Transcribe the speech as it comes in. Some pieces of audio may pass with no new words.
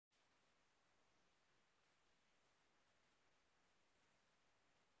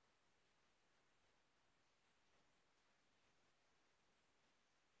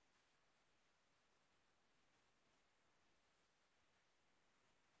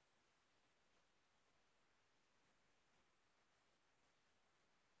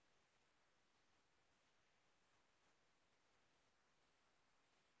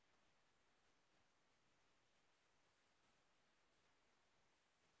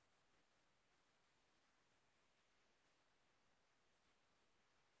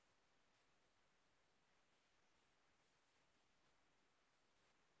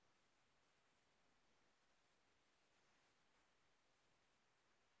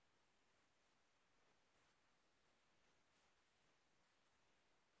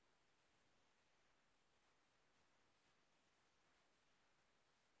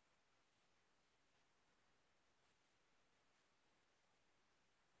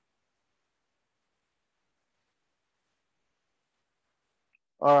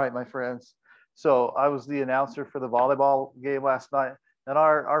All right, my friends. So I was the announcer for the volleyball game last night, and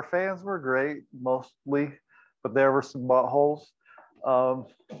our fans were great mostly, but there were some buttholes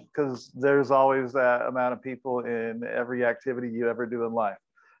because there's always that amount of people in every activity you ever do in life.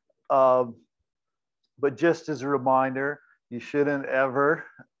 Um, but just as a reminder, you shouldn't ever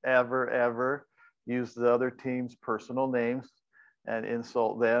use the other team's personal names and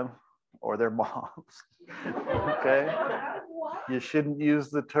insult them or their moms. Okay? You shouldn't use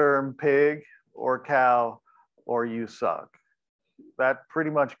the term pig or cow or you suck. That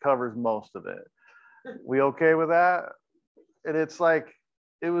pretty much covers most of it. We okay with that? And it's like,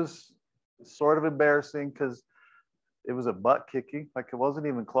 it was sort of embarrassing because it was a butt kicking. Like it wasn't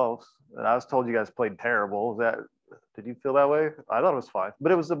even close. And I was told you guys played terrible. Is that, did you feel that way? I thought it was fine,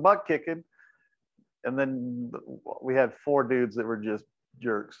 but it was a butt kicking. And then we had four dudes that were just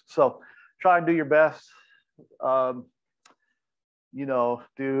jerks. So try and do your best. Um,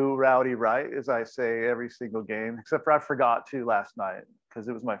 do rowdy right, as I say every single game, except for I forgot to last night because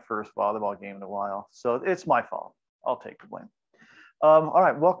it was my first volleyball game in a while. So it's my fault. I'll take the blame. All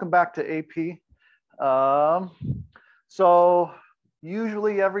right, welcome back to AP. Um, so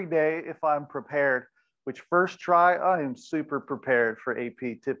usually every day, if I'm prepared, which first try, I am super prepared for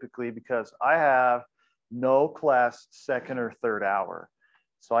AP typically because I have no class second or third hour.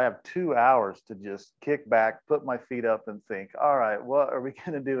 So I have 2 hours to just kick back, put my feet up and think, all right, what are we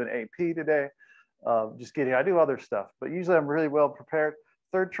going to do in AP today? Just kidding. I do other stuff, but usually I'm really well prepared.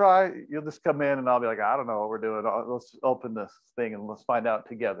 Third try, you'll just come in and I'll be like, I don't know what we're doing. Let's open this thing and let's find out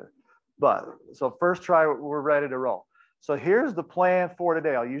together. But so first try, we're ready to roll. So here's the plan for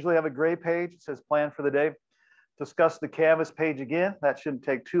today. I'll usually have a gray page. It says plan for the day. Discuss the Canvas page again. That shouldn't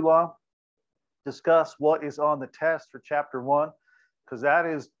take too long. Discuss what is on the test for chapter 1, because that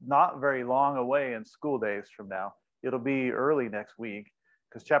is not very long away in school days from now. It'll be early next week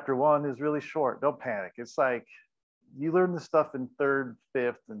because chapter 1 is really short. Don't panic. It's like you learn this stuff in 3rd,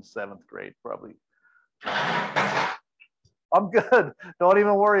 5th, and 7th grade, probably. I'm good. Don't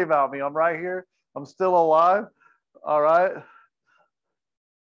even worry about me. I'm right here. I'm still alive. All right.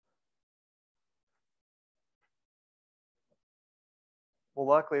 Well,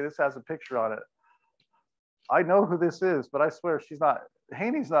 luckily, this has a picture on it. I know who this is, but I swear she's not.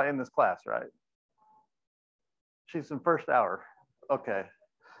 Haney's not in this class, right? She's in first hour. Okay.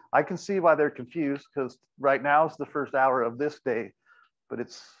 I can see why they're confused because right now is the first hour of this day, but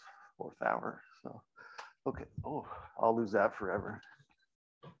it's 4th hour. So, okay. Oh, I'll lose that forever.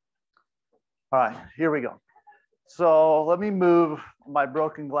 All right, here we go. So let me move my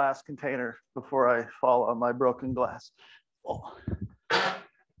broken glass container before I fall on my broken glass. Oh.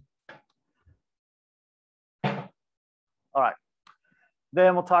 All right.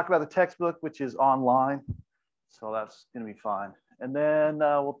 Then we'll talk about the textbook, which is online. So that's going to be fine. And then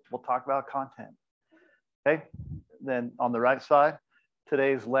we'll talk about content. Okay. Then on the right side,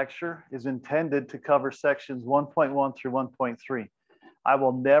 today's lecture is intended to cover sections 1.1 through 1.3. I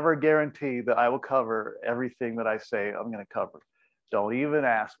will never guarantee that I will cover everything that I say I'm going to cover. Don't even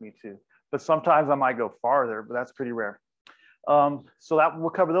ask me to. But sometimes I might go farther, but that's pretty rare. So that we'll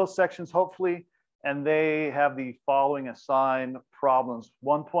cover those sections hopefully, and they have the following assigned problems: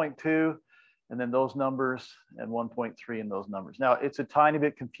 1.2, and then those numbers, and 1.3 and those numbers. Now it's a tiny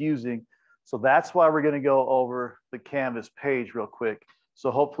bit confusing, so that's why we're going to go over the Canvas page real quick. So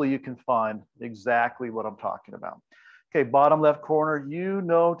hopefully you can find exactly what I'm talking about. Okay, bottom left corner, you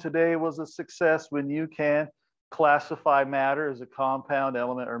know today was a success when you can classify matter as a compound,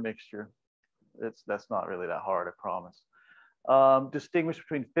 element, or mixture. That's not really that hard, I promise. Distinguish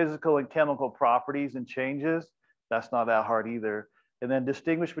between physical and chemical properties and changes. That's not that hard either. And then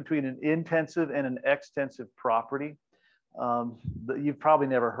distinguish between an intensive and an extensive property. You've probably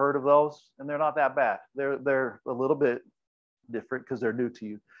never heard of those, and they're not that bad. They're a little bit different because they're new to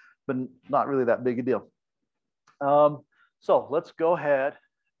you, but not really that big a deal. So let's go ahead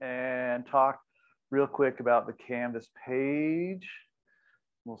and talk real quick about the Canvas page.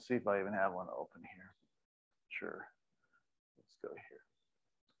 We'll see if I even have one open here. Sure. Let's go here.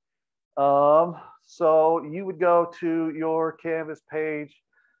 So you would go to your Canvas page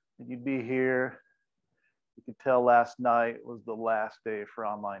and you'd be here. You could tell last night was the last day for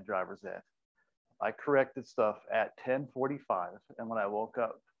online driver's ed. I corrected stuff at 10:45, and when I woke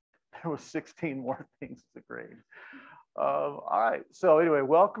up, there was 16 more things to grade. All right, so anyway,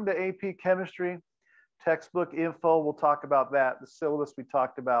 welcome to AP Chemistry. Textbook info, we'll talk about that. The syllabus we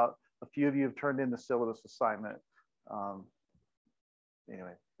talked about. A few of you have turned in the syllabus assignment.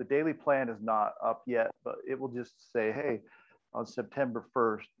 Anyway, the daily plan is not up yet, but it will just say, hey, on September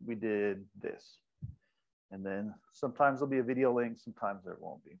 1st, we did this. And then sometimes there'll be a video link, sometimes there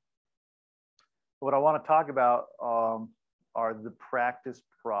won't be. What I want to talk about are the practice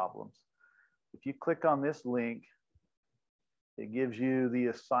problems. If you click on this link, it gives you the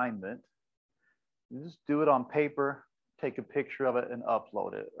assignment. You just do it on paper, take a picture of it and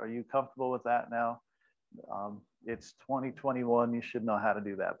upload it. Are you comfortable with that now? It's 2021, you should know how to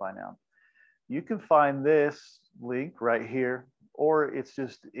do that by now. You can find this link right here, or it's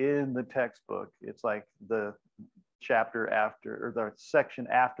just in the textbook. It's like the chapter after, or the section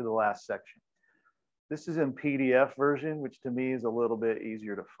after the last section. This is in PDF version, which to me is a little bit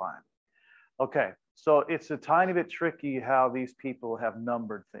easier to find. Okay, so it's a tiny bit tricky how these people have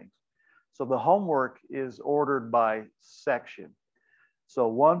numbered things. So the homework is ordered by section.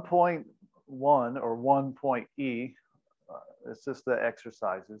 So 1.1 or 1.E, it's just the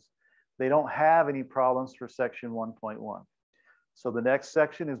exercises. They don't have any problems for section 1.1. So the next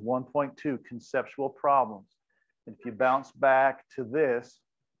section is 1.2, conceptual problems. And if you bounce back to this,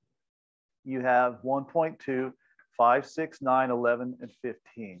 you have 1.2, 5, 6, 9, 11, and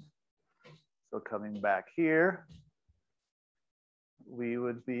 15. So coming back here, we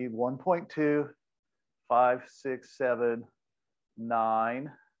would be 1.2, 5, 6, 7,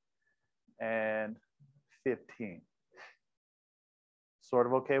 9, and 15. Sort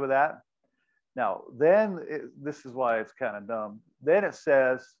of okay with that? Now, then this is why it's kind of dumb. Then it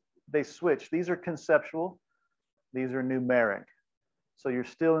says they switch. These are conceptual. These are numeric. So you're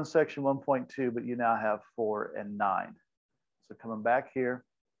still in section 1.2, but you now have 4 and 9. So coming back here.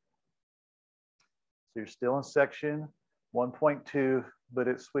 So you're still in section 1.2, but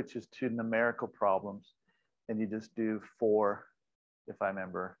it switches to numerical problems. And you just do 4, if I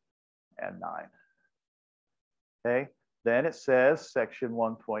remember, and 9. Okay, then it says section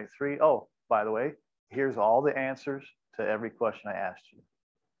 1.3. Oh, by the way, here's all the answers to every question I asked you.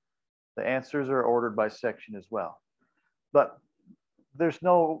 The answers are ordered by section as well. But there's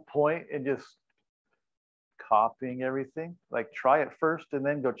no point in just copying everything. Like, try it first and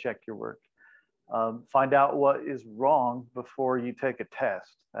then go check your work. Find out what is wrong before you take a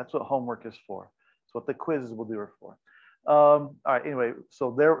test. That's what homework is for. It's what the quizzes will do are for. All right, anyway,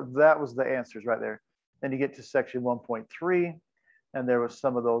 so that was the answers right there. Then you get to section 1.3, and there was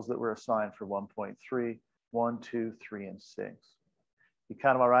some of those that were assigned for 1.3, 1, 2, 3, and 6. You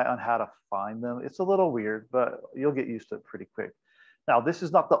kind of all right on how to find them. It's a little weird, but you'll get used to it pretty quick. Now, this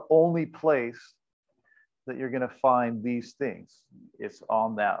is not the only place that you're going to find these things. It's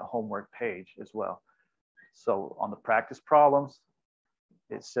on that homework page as well. So on the practice problems,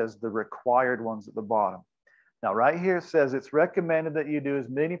 it says the required ones at the bottom. Now, right here it says it's recommended that you do as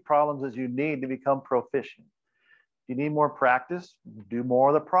many problems as you need to become proficient. If you need more practice, do more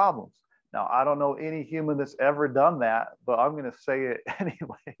of the problems. Now, I don't know any human that's ever done that, but I'm going to say it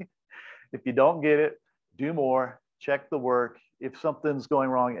anyway. If you don't get it, do more, check the work. If something's going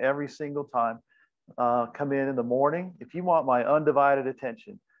wrong every single time, come in the morning. If you want my undivided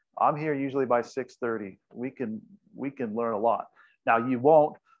attention, I'm here usually by 6:30. We can learn a lot. Now, you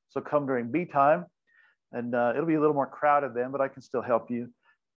won't, so come during B time, and it'll be a little more crowded then, but I can still help you.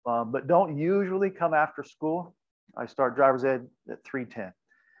 But don't usually come after school. I start driver's ed at 3:10.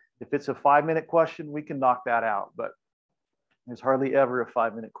 If it's a 5-minute question, we can knock that out, but there's hardly ever a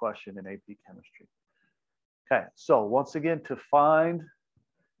 5-minute question in AP chemistry. Okay, so once again, to find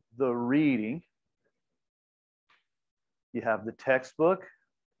the reading, you have the textbook.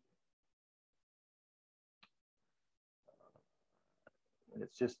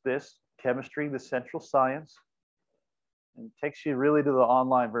 It's just this, Chemistry, the Central Science. And it takes you really to the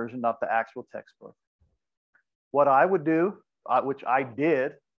online version, not the actual textbook. What I would do, which I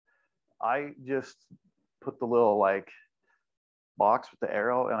did, I just put the little like box with the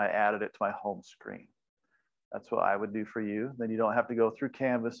arrow and I added it to my home screen. That's what I would do for you. Then you don't have to go through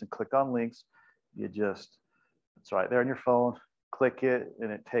Canvas and click on links. You just, it's right there on your phone, click it,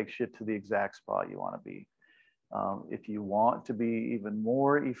 and it takes you to the exact spot you want to be. If you want to be even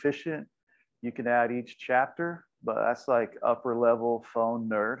more efficient, you can add each chapter, but that's like upper level phone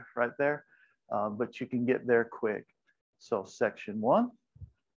nerd right there. But you can get there quick. So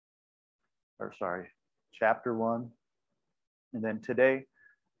chapter 1, and then today,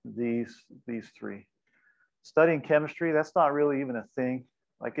 these 3. Studying chemistry, that's not really even a thing.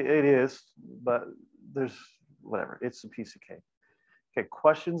 Like it is, but there's whatever, it's a piece of cake. Okay,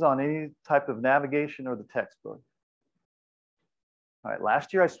 questions on any type of navigation or the textbook? All right,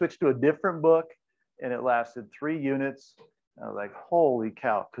 last year I switched to a different book and it lasted 3 units. I was like, holy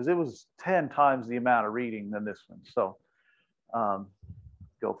cow, because it was 10 times the amount of reading than this one. So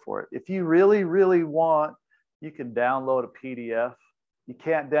go for it. If you really, really want, you can download a PDF. You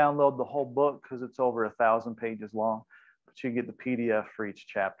can't download the whole book because it's over 1,000 pages long, but you get the PDF for each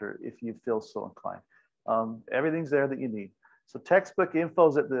chapter if you feel so inclined. Everything's there that you need. So textbook info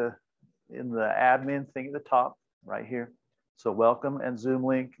is in the admin thing at the top right here. So welcome and Zoom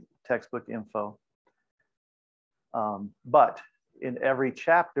link, textbook info. But in every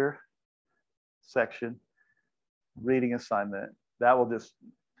chapter section, reading assignment, that will just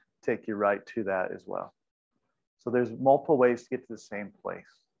take you right to that as well. So there's multiple ways to get to the same place.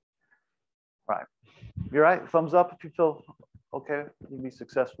 All right. You're right. Thumbs up if you feel okay. You'll be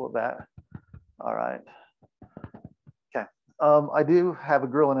successful at that. All right. Okay. I do have a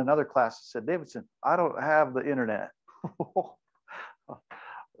girl in another class that said, Davidson, I don't have the internet.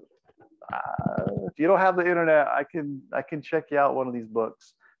 If you don't have the internet, I can check you out one of these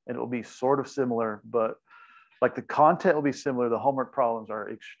books, and it will be sort of similar, but like the content will be similar. The homework problems are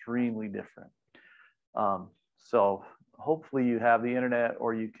extremely different. So hopefully you have the internet,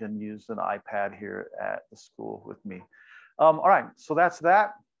 or you can use an iPad here at the school with me. All right, so that's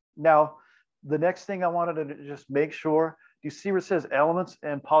that. Now, the next thing I wanted to just make sure, do you see where it says elements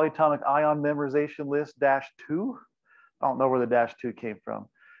and polyatomic ion memorization list -2? I don't know where the -2 came from.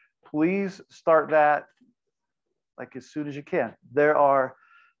 Please start that like as soon as you can.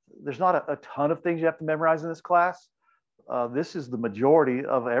 There's not a ton of things you have to memorize in this class. This is the majority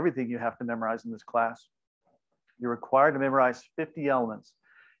of everything you have to memorize in this class. You're required to memorize 50 elements.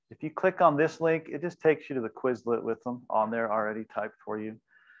 If you click on this link, it just takes you to the Quizlet with them on there already typed for you.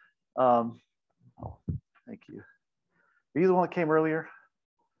 Oh, thank you. Are you the one that came earlier?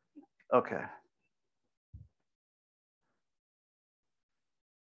 Okay.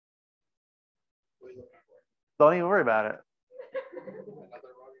 Don't even worry about it.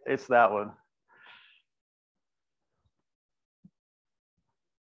 It's that one.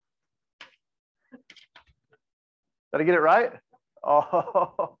 Did I get it right?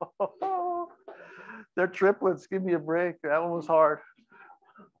 Oh, they're triplets. Give me a break. That one was hard.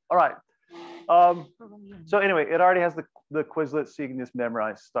 All right. So anyway, it already has the Quizlet, so you can just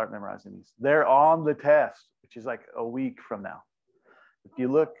start memorizing these. They're on the test, which is like a week from now. If you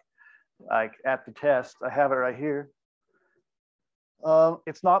look like at the test, I have it right here.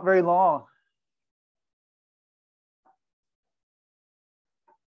 It's not very long,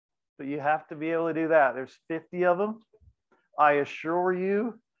 but you have to be able to do that. There's 50 of them. I assure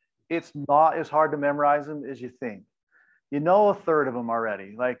you, it's not as hard to memorize them as you think. You know a third of them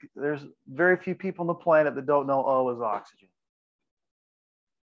already. Like there's very few people on the planet that don't know O is oxygen.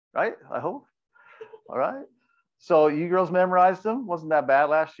 Right? I hope. All right. So you girls memorized them. Wasn't that bad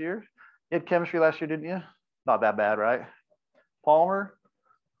last year? You had chemistry last year, didn't you? Not that bad, right? Palmer?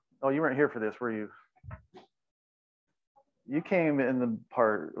 Oh, you weren't here for this, were you? You came in the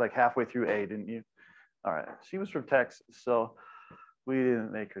part like halfway through A, didn't you? All right. She was from Texas, so we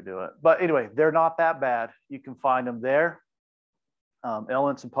didn't make her do it. But anyway, they're not that bad. You can find them there.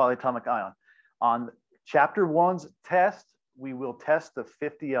 Elements and polyatomic ion. On chapter 1's test, we will test the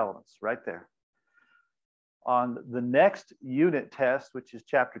 50 elements right there. On the next unit test, which is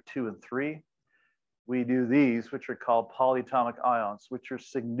chapter 2 and 3, we do these, which are called polyatomic ions, which are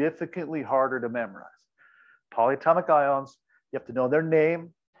significantly harder to memorize. Polyatomic ions, you have to know their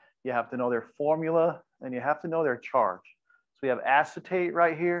name, you have to know their formula, and you have to know their charge. So we have acetate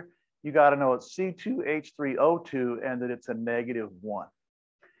right here. You got to know it's C2H3O2 and that it's a -1.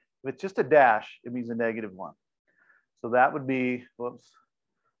 If it's just a dash, it means a -1. So that would be, whoops,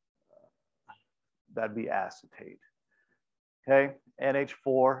 that'd be acetate. Okay,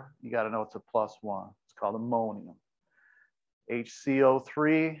 NH4, you got to know it's a +1. It's called ammonium.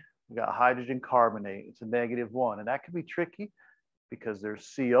 HCO3, we got hydrogen carbonate. It's a -1, and that can be tricky because there's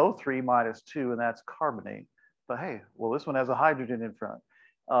CO3 -2, and that's carbonate. But hey, well, this one has a hydrogen in front.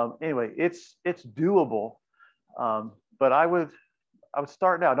 Anyway, it's doable, but I would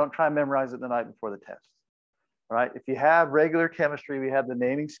start now. Don't try and memorize it the night before the test. All right. If you have regular chemistry, we have the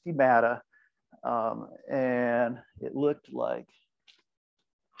naming schemata, and it looked like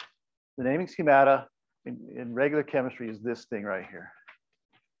the naming schemata in regular chemistry is this thing right here.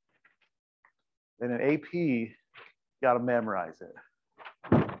 And in AP, you got to memorize it.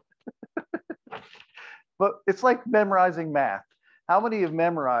 But it's like memorizing math. How many have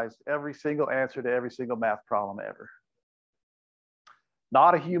memorized every single answer to every single math problem ever?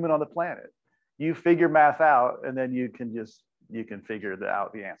 Not a human on the planet. You figure math out, and then you can figure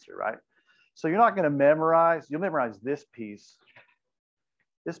out the answer, right? So you're not going to memorize. You'll memorize this piece.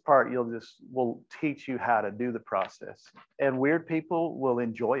 This part will teach you how to do the process. And weird people will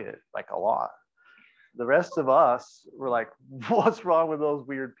enjoy it like a lot. The rest of us were like, what's wrong with those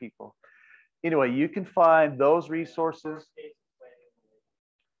weird people? Anyway, you can find those resources.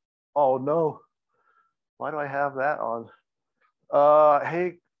 Oh no, why do I have that on?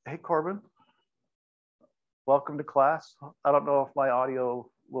 Hey Corbin, welcome to class. I don't know if my audio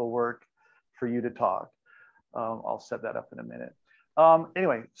will work for you to talk. I'll set that up in a minute.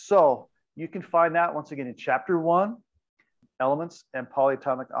 Anyway, so you can find that once again in chapter 1, elements and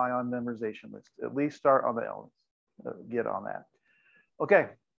polyatomic ion memorization list. At least start on the elements. Get on that. Okay,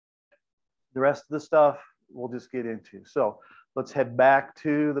 the rest of the stuff we'll just get into. So let's head back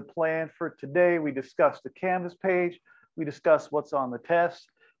to the plan for today. We discussed the Canvas page. We discussed what's on the test.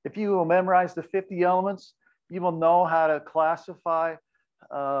 If you will memorize the 50 elements, you will know how to classify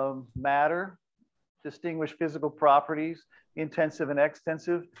matter, distinguish physical properties, intensive and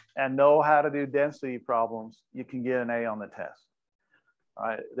extensive, and know how to do density problems. You can get an A on the test. All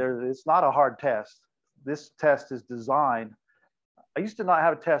right, it's not a hard test. This test is designed. I used to not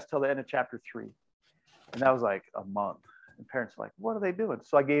have a test till the end of chapter 3, and that was like a month. And parents were like, "What are they doing?"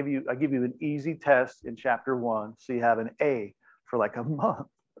 So I give you an easy test in chapter 1, so you have an A for like a month,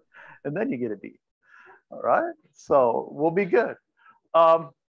 and then you get a D. All right, so we'll be good.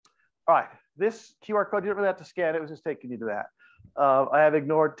 All right, this QR code, you didn't really have to scan it. It was just taking you to that. I have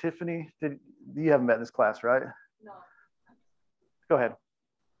ignored Tiffany. You haven't met in this class, right? No. Go ahead.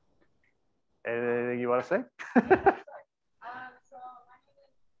 Anything you want to say?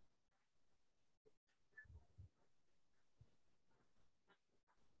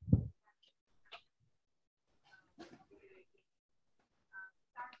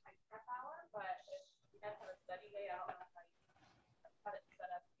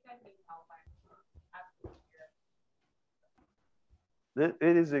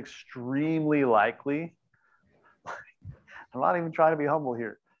 It is extremely likely. I'm not even trying to be humble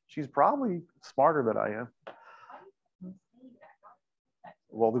here. She's probably smarter than I am.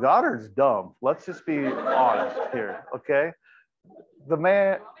 Well, the Goddard's dumb. Let's just be honest here, okay? The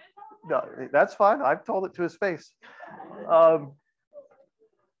man, no, that's fine. I've told it to his face. I'm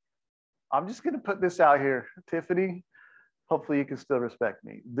just going to put this out here. Tiffany, hopefully you can still respect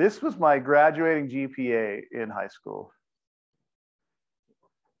me. This was my graduating GPA in high school.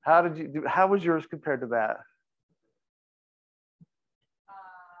 How did you do? How was yours compared to that?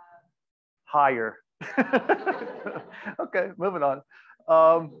 Higher. Okay, moving on.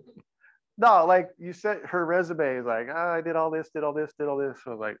 No, like you said, her resume is like, oh, I did all this, did all this, did all this.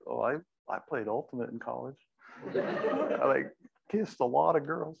 So I was like, oh, I played Ultimate in college. I like kissed a lot of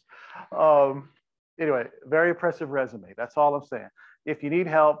girls. Anyway, very impressive resume. That's all I'm saying. If you need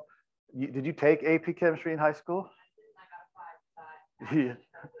help, did you take AP Chemistry in high school? Yeah.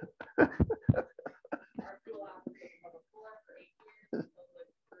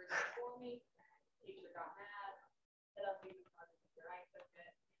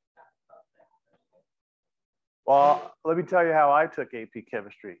 Well, let me tell you how I took AP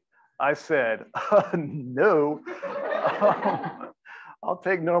Chemistry. I said, no, I'll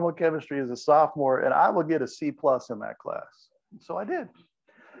take normal chemistry as a sophomore and I will get a C+ in that class. So I did.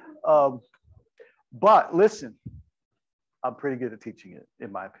 But listen, I'm pretty good at teaching it,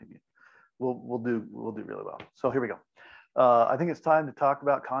 in my opinion. We'll do really well. So here we go. I think it's time to talk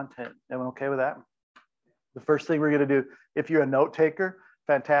about content. Everyone okay with that? The first thing we're going to do, if you're a note taker,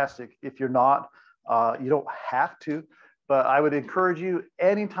 fantastic. If you're not, you don't have to, but I would encourage you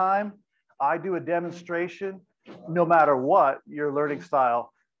anytime I do a demonstration, no matter what your learning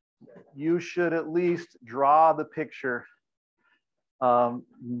style, you should at least draw the picture,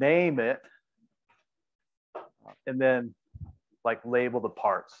 name it, and then like label the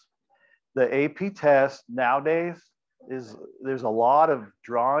parts. The AP test nowadays there's a lot of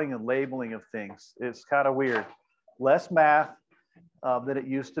drawing and labeling of things. It's kind of weird. Less math than it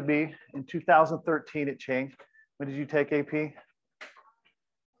used to be. In 2013, it changed. When did you take AP?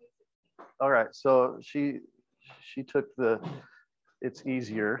 All right, so she took it's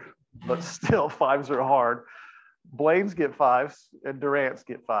easier, but still 5s are hard. Blaine's get 5s and Durant's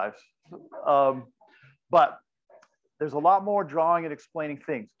get 5s. But there's a lot more drawing and explaining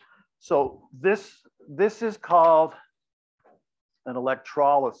things. So this is called an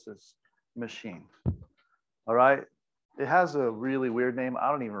electrolysis machine. All right. It has a really weird name. I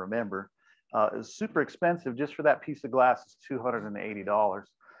don't even remember. It's super expensive. Just for that piece of glass, it's $280.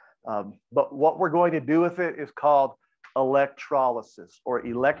 But what we're going to do with it is called electrolysis or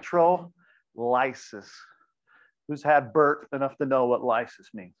electrolysis. Who's had Bert enough to know what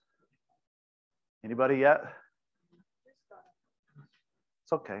lysis means? Anybody yet?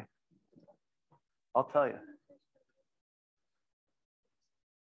 It's okay. I'll tell you.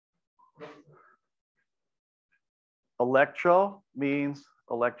 Electro means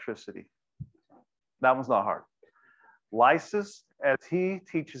electricity. That one's not hard. Lysis, as he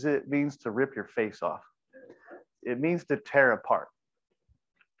teaches it, means to rip your face off. It means to tear apart.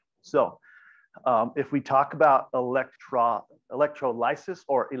 So if we talk about electrolysis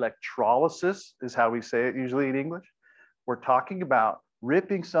or electrolysis is how we say it usually in English, we're talking about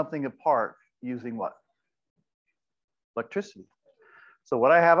ripping something apart using what? Electricity. So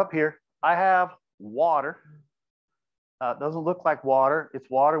what I have up here, I have water. It doesn't look like water. It's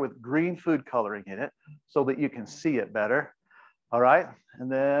water with green food coloring in it so that you can see it better. All right.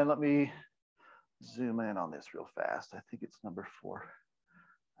 And then let me zoom in on this real fast. I think it's number 4.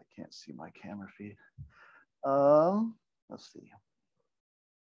 I can't see my camera feed. Let's see.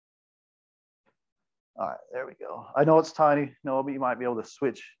 All right, there we go. I know it's tiny, Noah, but you might be able to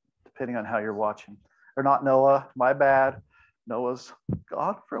switch depending on how you're watching. Or not Noah, my bad. Noah's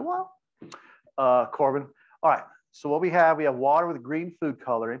gone for a while. Corbin. All right, so what we have water with green food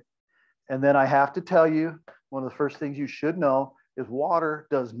coloring. And then I have to tell you, one of the first things you should know is water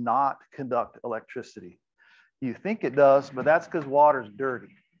does not conduct electricity. You think it does, but that's because water's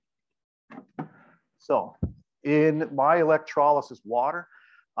dirty. So in my electrolysis water,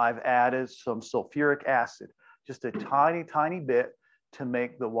 I've added some sulfuric acid, just a tiny, tiny bit to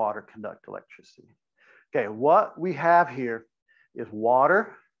make the water conduct electricity. Okay, what we have here is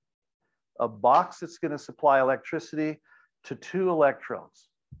water, a box that's going to supply electricity to 2 electrodes.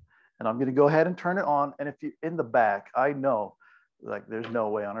 And I'm going to go ahead and turn it on. And if you're in the back, I know like there's no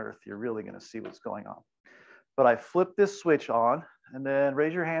way on earth you're really going to see what's going on. But I flip this switch on, and then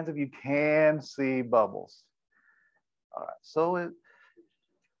raise your hands if you can see bubbles. All right, so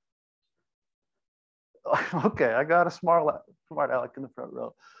okay, I got a smart aleck in the front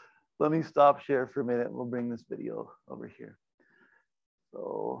row. Let me stop share for a minute and we'll bring this video over here.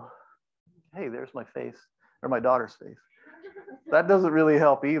 So, hey, there's my face, or my daughter's face. That doesn't really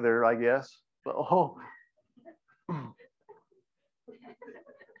help either, I guess. But oh, I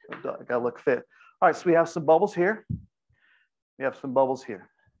gotta look fit. All right, so we have some bubbles here. We have some bubbles here.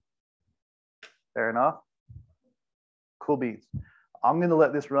 Fair enough. Cool beans. I'm gonna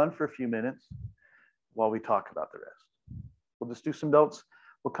let this run for a few minutes while we talk about the rest. We'll just do some notes.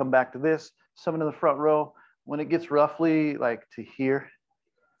 We'll come back to this. Someone in the front row, when it gets roughly like to here,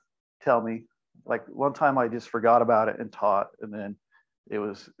 tell me. Like one time I just forgot about it and taught, and then it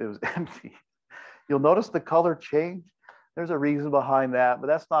was empty. You'll notice the color change. There's a reason behind that, but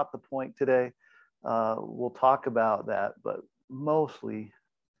that's not the point today. We'll talk about that, but mostly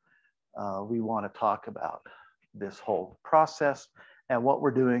we want to talk about this whole process and what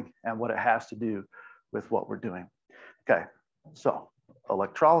we're doing and what it has to do with what we're doing. Okay, so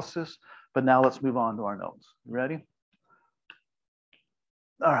electrolysis, but now let's move on to our notes. You ready?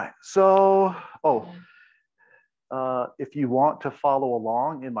 All right, so, if you want to follow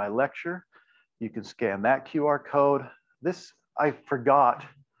along in my lecture, you can scan that QR code. This, I forgot,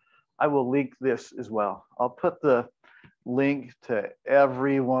 I will link this as well. I'll put the link to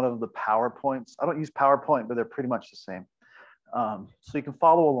every one of the PowerPoints. I don't use PowerPoint, but they're pretty much the same. So you can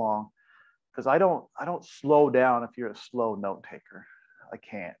follow along, because I don't slow down if you're a slow note taker. I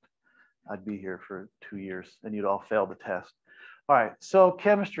can't. I'd be here for 2 years and you'd all fail the test. All right, so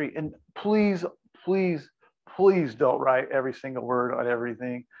chemistry, and please, please, please don't write every single word on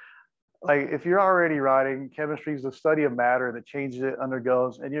everything. Like if you're already writing, chemistry is the study of matter that changes, it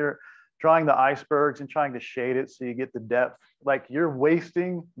undergoes, and you're drawing the icebergs and trying to shade it so you get the depth, like you're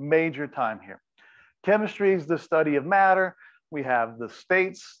wasting major time here. Chemistry is the study of matter. We have the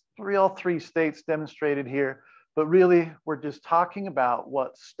states, all 3 states demonstrated here, but really we're just talking about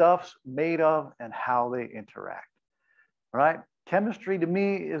what stuff's made of and how they interact, right? Chemistry to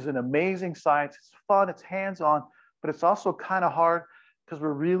me is an amazing science. It's fun, it's hands-on, but it's also kind of hard because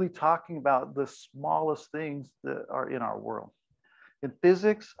we're really talking about the smallest things that are in our world. In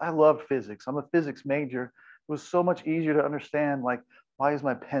physics, I loved physics. I'm a physics major. It was so much easier to understand, like, why is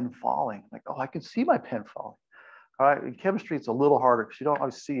my pen falling? Like, oh, I can see my pen falling. All right, in chemistry, it's a little harder because you don't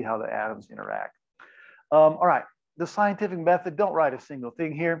always see how the atoms interact. All right, the scientific method, don't write a single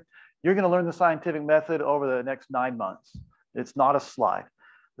thing here. You're gonna learn the scientific method over the next 9 months. It's not a slide.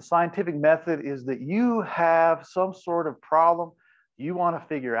 The scientific method is that you have some sort of problem you want to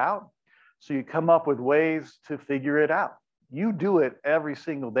figure out, so you come up with ways to figure it out. You do it every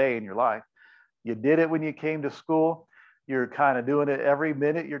single day in your life. You did it when you came to school. You're kind of doing it every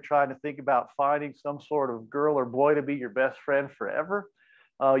minute. You're trying to think about finding some sort of girl or boy to be your best friend forever.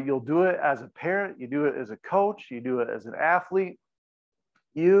 You'll do it as a parent. You do it as a coach. You do it as an athlete.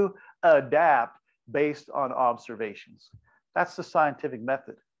 You adapt based on observations. That's the scientific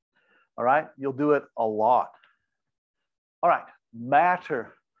method. All right, you'll do it a lot. All right,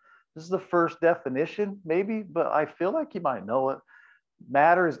 matter. This is the first definition, maybe, but I feel like you might know it.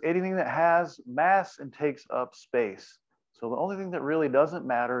 Matter is anything that has mass and takes up space. So the only thing that really doesn't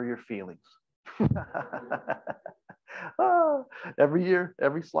matter are your feelings. Every year,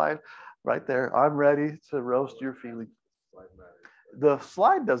 every slide, right there. I'm ready to roast your feelings. The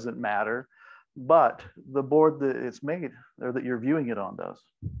slide doesn't matter, but the board that it's made or that you're viewing it on does.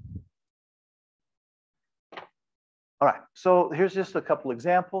 All right, so here's just a couple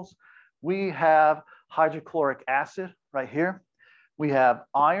examples. We have hydrochloric acid right here. We have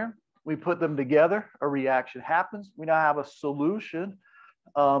iron. We put them together, a reaction happens. We now have a solution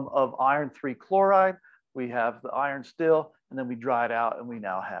of iron 3 chloride. We have the iron still, and then we dry it out, and we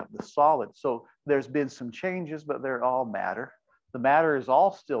now have the solid. So there's been some changes, but they're all matter. The matter is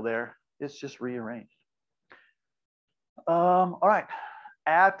all still there. It's just rearranged. All right,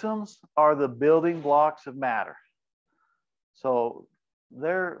 atoms are the building blocks of matter. So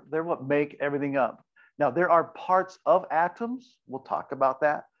they're what make everything up. Now, there are parts of atoms. We'll talk about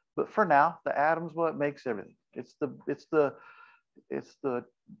that. But for now, the atom's what makes everything. It's the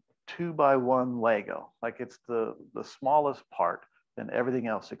 2x1 Lego. Like it's the smallest part, then everything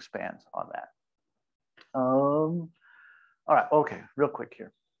else expands on that. All right, okay, real quick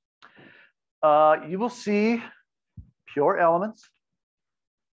here. You will see pure elements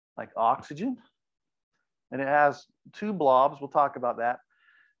like oxygen, and it has 2 blobs. We'll talk about that.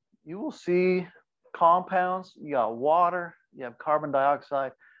 You will see compounds. You got water, you have carbon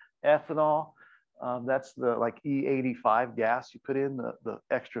dioxide, ethanol. That's the like E85 gas you put in. The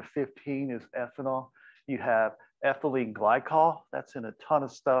extra 15 is ethanol. You have ethylene glycol. That's in a ton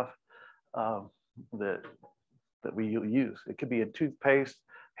of stuff that we use. It could be in toothpaste,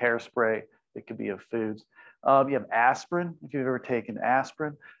 hairspray. It could be in foods. You have aspirin, if you've ever taken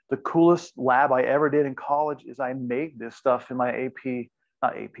aspirin. The coolest lab I ever did in college is I made this stuff in my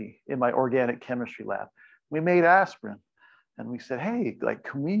in my organic chemistry lab. We made aspirin, and we said, hey, like,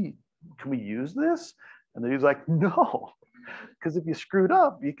 can we use this? And the dude's like, no, because if you screwed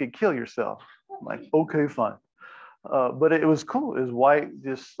up, you could kill yourself. I'm like, okay, fine. But it was cool. It was white,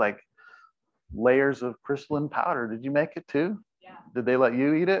 just like layers of crystalline powder. Did you make it too? Yeah. Did they let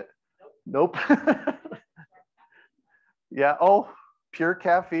you eat it? Nope. Yeah. Oh, pure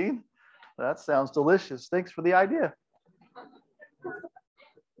caffeine. That sounds delicious. Thanks for the idea.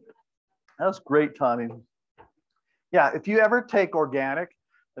 That was great timing. Yeah, if you ever take organic,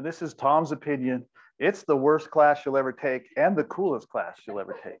 and this is Tom's opinion, it's the worst class you'll ever take and the coolest class you'll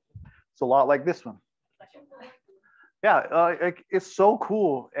ever take. It's a lot like this one. Yeah, it's so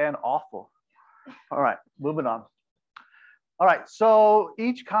cool and awful. All right, moving on. All right, so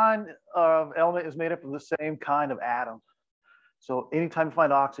each kind of element is made up of the same kind of atom. So anytime you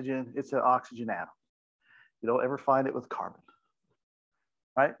find oxygen, it's an oxygen atom. You don't ever find it with carbon.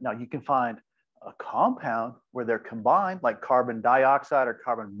 Right? Now you can find a compound where they're combined, like carbon dioxide or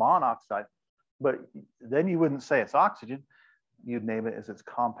carbon monoxide, but then you wouldn't say it's oxygen. You'd name it as its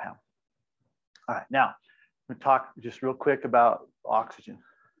compound. All right, now we talk just real quick about oxygen.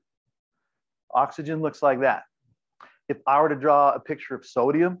 Oxygen looks like that. If I were to draw a picture of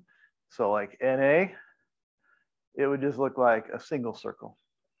sodium, so like Na, it would just look like a single circle.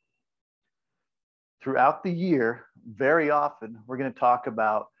 Throughout the year, very often, we're going to talk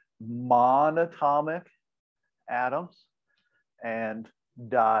about monatomic atoms and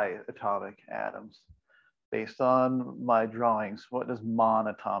diatomic atoms. Based on my drawings, what does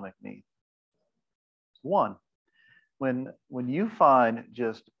monatomic mean? One. When you find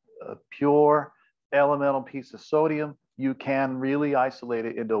just a pure elemental piece of sodium, you can really isolate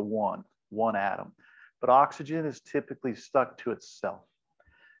it into one atom. But oxygen is typically stuck to itself.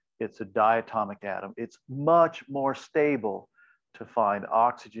 It's a diatomic atom. It's much more stable to find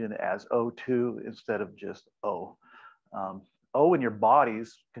oxygen as O2 instead of just O. O in your body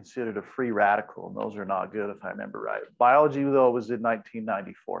is considered a free radical, and those are not good if I remember right. Biology, though, was in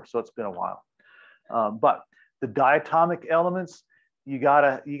 1994, so it's been a while. But the diatomic elements, you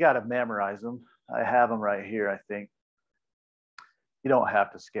gotta memorize them. I have them right here, I think. You don't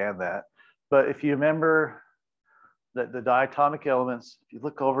have to scan that. But if you remember that the diatomic elements, if you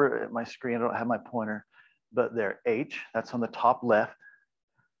look over at my screen, I don't have my pointer, but they're H, that's on the top left.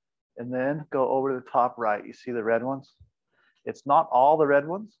 And then go over to the top right. You see the red ones? It's not all the red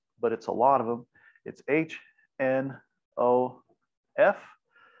ones, but it's a lot of them. It's H, N, O, F.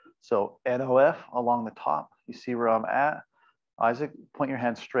 So NOF along the top. You see where I'm at? Isaac, point your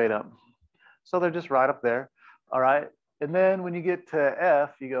hand straight up. So they're just right up there. All right. And then when you get to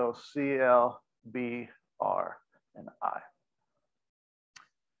F, you go Cl, B, R, and I.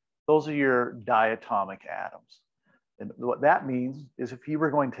 Those are your diatomic atoms. And what that means is if you were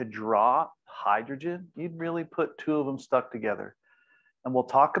going to draw hydrogen, you'd really put two of them stuck together. And we'll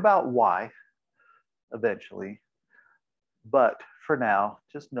talk about why eventually. But for now,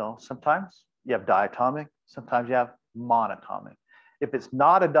 just know sometimes you have diatomic, sometimes you have monatomic. If it's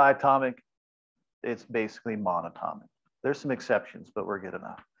not a diatomic, it's basically monatomic. There's some exceptions, but we're good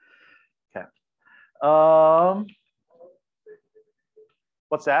enough. Okay.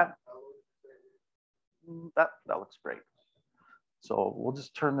 What's that? That looks great. So we'll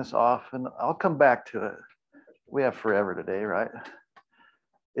just turn this off and I'll come back to it. We have forever today, right?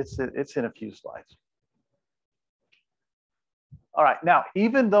 It's in a few slides. All right, now,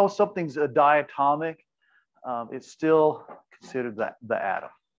 even though something's a diatomic, it's still considered the atom,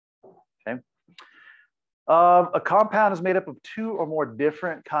 okay? A compound is made up of two or more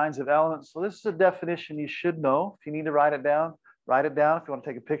different kinds of elements. So this is a definition you should know. If you need to write it down, write it down. If you want to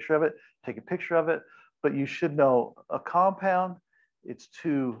take a picture of it, take a picture of it. But you should know a compound, it's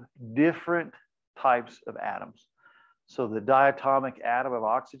two different types of atoms. So the diatomic atom of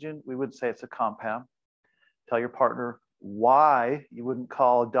oxygen, we would say it's a compound. Tell your partner why you wouldn't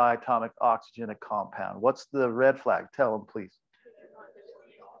call diatomic oxygen a compound. What's the red flag? Tell them, please.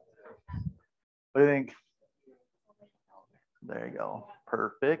 What do you think? There you go.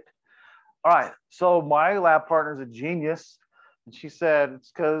 Perfect. All right. So my lab partner is a genius. And she said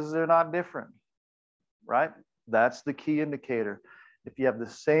it's because they're not different, right? That's the key indicator. If you have the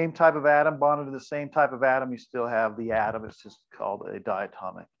same type of atom bonded to the same type of atom, you still have the atom. It's just called a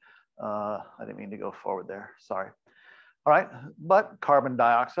diatomic. I didn't mean to go forward there. Sorry. All right. But carbon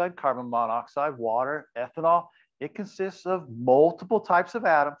dioxide, carbon monoxide, water, ethanol, it consists of multiple types of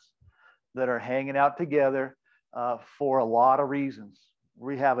atoms that are hanging out together for a lot of reasons.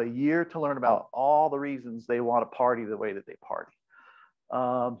 We have a year to learn about all the reasons they want to party the way that they party.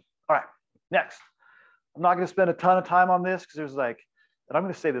 All right, next. I'm not going to spend a ton of time on this because there's like, and I'm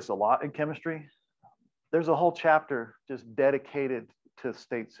going to say this a lot in chemistry, there's a whole chapter just dedicated to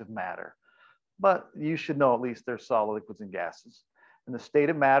states of matter. But you should know at least there's solid, liquids, and gases. And the state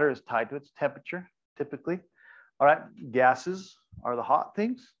of matter is tied to its temperature, typically. All right, gases are the hot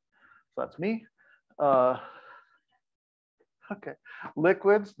things. So that's me. Okay,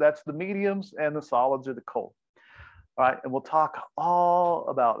 liquids, that's the mediums, and the solids are the cold. All right, and we'll talk all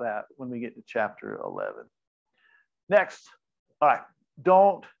about that when we get to chapter 11. Next, all right,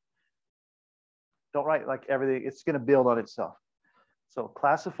 don't write like everything, it's gonna build on itself. So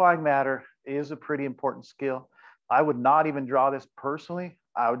classifying matter is a pretty important skill. I would not even draw this personally.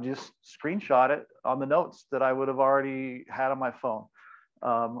 I would just screenshot it on the notes that I would have already had on my phone.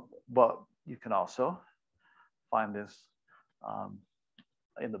 But you can also find this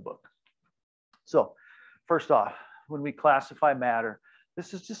in the book. So first off, when we classify matter,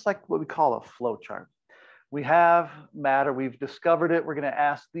 this is just like what we call a flow chart. We have matter, we've discovered it. We're going to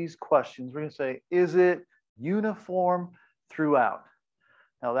ask these questions. We're going to say, is it uniform throughout?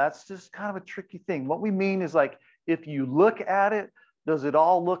 Now that's just kind of a tricky thing. What we mean is like, if you look at it, does it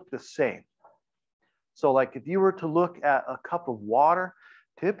all look the same? So like if you were to look at a cup of water,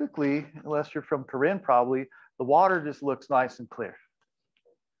 typically, unless you're from Corinne probably, the water just looks nice and clear.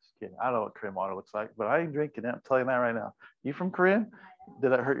 Just kidding. I don't know what Corinne water looks like, but I ain't drinking it. I'm telling you that right now. You from Corinne?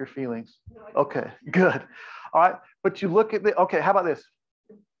 Did that hurt your feelings? Okay, good. All right, but you look at the, okay, how about this?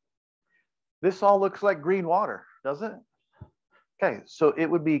 This all looks like green water, doesn't it? Okay, so it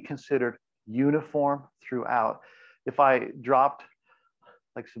would be considered uniform throughout. If I dropped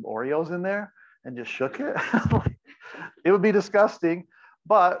like some Oreos in there and just shook it, it would be disgusting,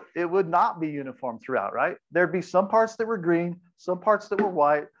 but it would not be uniform throughout, right? There'd be some parts that were green, some parts that were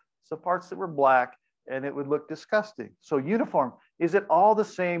white, some parts that were black, and it would look disgusting. So uniform, is it all the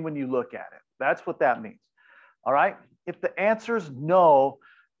same when you look at it? That's what that means. All right, if the answer is no,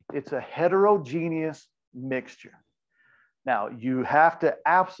 it's a heterogeneous mixture. Now, you have to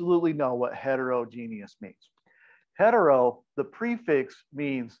absolutely know what heterogeneous means. Hetero, the prefix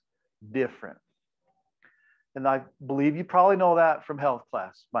means different. And I believe you probably know that from health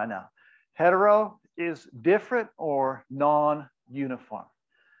class by now. Hetero is different or non-uniform.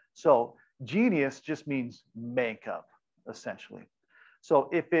 So genius just means makeup, essentially. So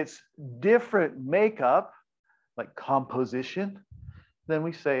if it's different makeup, like composition, then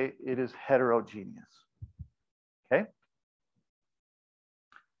we say it is heterogeneous. Okay?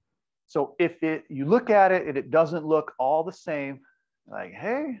 So if you look at it and it doesn't look all the same, like,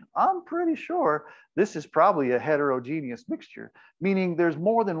 hey, I'm pretty sure this is probably a heterogeneous mixture, meaning there's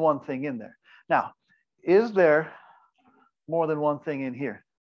more than one thing in there. Now, is there more than one thing in here?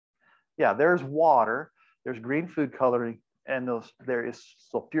 Yeah, there's water, there's green food coloring, and there is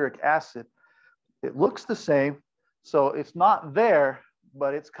sulfuric acid. It looks the same, So it's not there,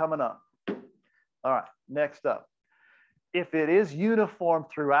 but it's coming up. All right, next up. If it is uniform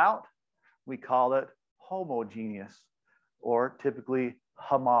throughout, we call it homogeneous, or typically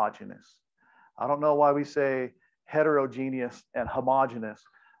homogeneous. I don't know why we say heterogeneous and homogeneous,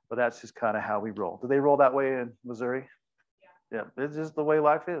 but that's just kind of how we roll. Do they roll that way in Missouri? Yeah, it's just the way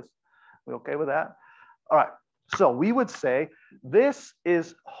life is. We okay with that? All right, so we would say this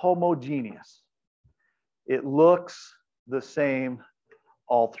is homogeneous. It looks the same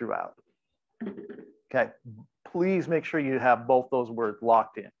all throughout. Okay, please make sure you have both those words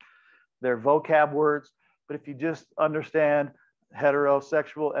locked in. They're vocab words, but if you just understand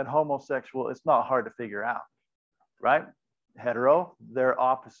heterosexual and homosexual, it's not hard to figure out, right? Hetero, they're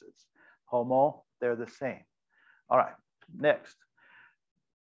opposites. Homo, they're the same. All right, next.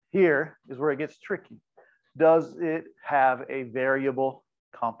 Here is where it gets tricky. Does it have a variable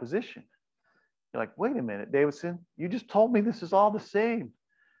composition? You're like, wait a minute, Davidson, you just told me this is all the same,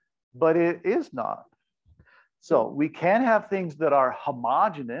 but it is not. So we can have things that are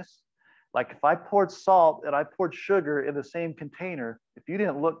homogeneous. Like if I poured salt and I poured sugar in the same container, if you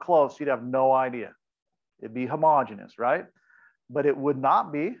didn't look close, you'd have no idea. It'd be homogeneous, right? But it would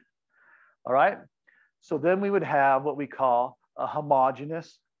not be, all right? So then we would have what we call a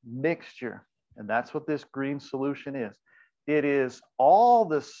homogeneous mixture. And that's what this green solution is. It is all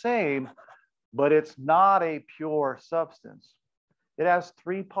the same, but it's not a pure substance. It has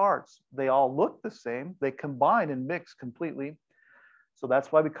three parts. They all look the same. They combine and mix completely. So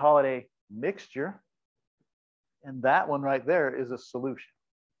that's why we call it a mixture. And that one right there is a solution.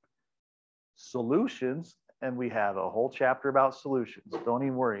 Solutions, and we have a whole chapter about solutions. Don't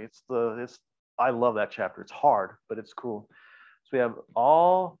even worry. I love that chapter. It's hard, but it's cool. So we have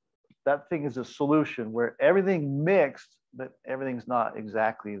that thing is a solution where everything mixed, but everything's not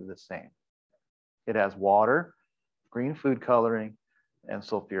exactly the same. It has water, green food coloring, and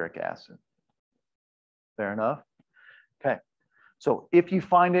sulfuric acid. Fair enough? Okay. So if you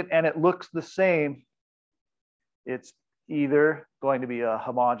find it and it looks the same, it's either going to be a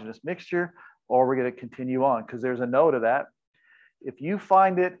homogeneous mixture or we're going to continue on because there's a no to that. If you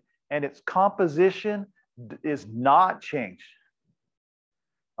find it and its composition is not changed,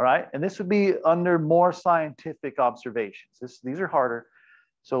 all right? And this would be under more scientific observations. These are harder.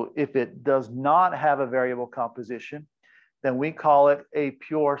 So if it does not have a variable composition, then we call it a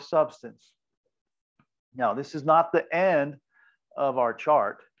pure substance. Now, this is not the end of our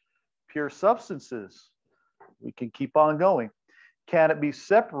chart. Pure substances, we can keep on going. Can it be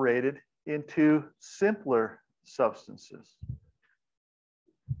separated into simpler substances?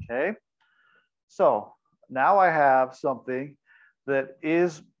 Okay, so now I have something that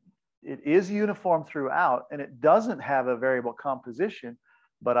is uniform throughout and it doesn't have a variable composition,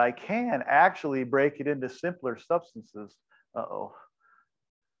 but I can actually break it into simpler substances. Uh-oh.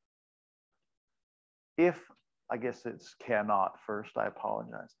 I guess it's cannot first, I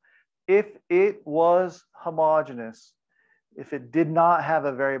apologize. If it was homogeneous, if it did not have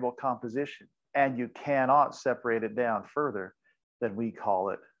a variable composition and you cannot separate it down further, then we call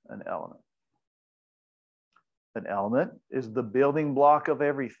it an element. An element is the building block of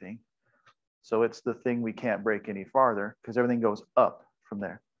everything. So it's the thing we can't break any farther because everything goes up from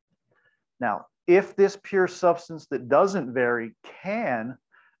there. Now, if this pure substance that doesn't vary can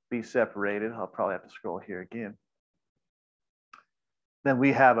be separated, I'll probably have to scroll here again, then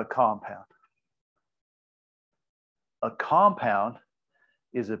we have a compound. A compound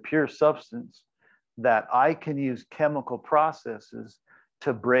is a pure substance that I can use chemical processes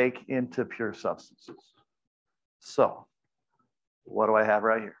to break into pure substances. So what do I have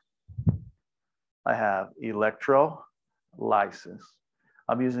right here? I have electrolysis.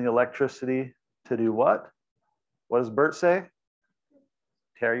 I'm using electricity to do what? What does Bert say?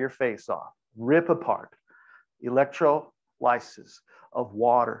 Tear your face off, rip apart. Electrolysis of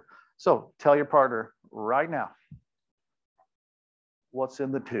water. So tell your partner right now, what's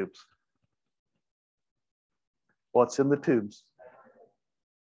in the tubes? What's in the tubes?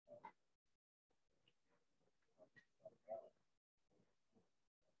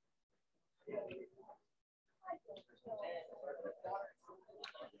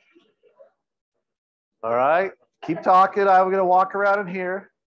 All right, keep talking. I'm going to walk around in here.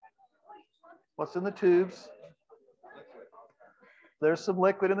 What's in the tubes? There's some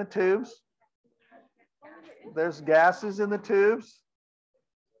liquid in the tubes. There's gases in the tubes.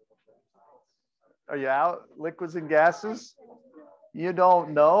 Are you out? Liquids and gases? You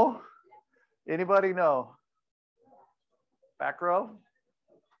don't know? Anybody know? Back row?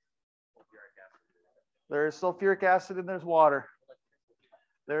 There's sulfuric acid and there's water.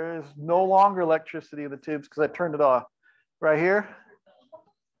 There is no longer electricity in the tubes because I turned it off. Right here.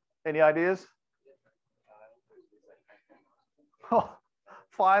 Any ideas? Oh,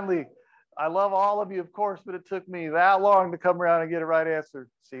 finally. I love all of you, of course, but it took me that long to come around and get a right answer.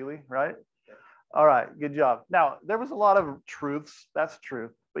 Seeley, right? All right, good job. Now, there was a lot of truths. That's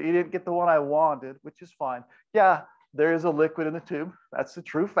true. But you didn't get the one I wanted, which is fine. Yeah, there is a liquid in the tube. That's a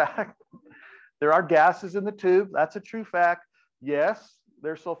true fact. There are gases in the tube. That's a true fact. Yes,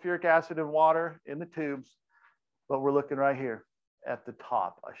 there's sulfuric acid and water in the tubes, but we're looking right here at the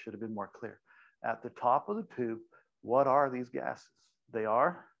top. I should have been more clear. At the top of the tube, what are these gases? They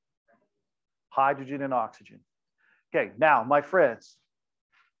are hydrogen and oxygen. Okay, now, my friends,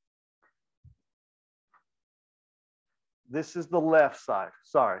 this is the left side.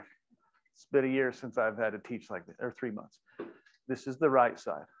 Sorry, it's been a year since I've had to teach like this, or 3 months. This is the right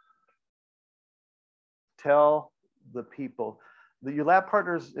side. Tell the people, your lab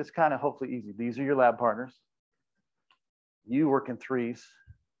partners, it's kind of hopefully easy. These are your lab partners. You work in 3s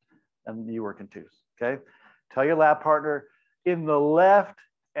and you work in 2s, okay? Tell your lab partner in the left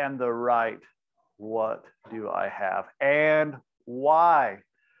and the right, what do I have and why?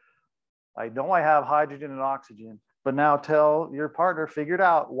 I know I have hydrogen and oxygen, but now tell your partner, figure it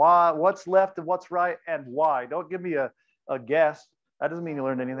out, why, what's left and what's right and why. Don't give me a guess. That doesn't mean you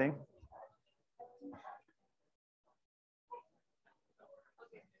learned anything.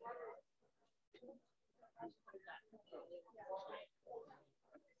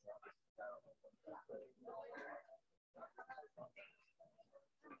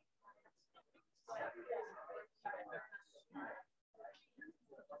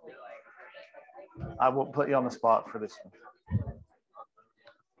 I won't put you on the spot for this one.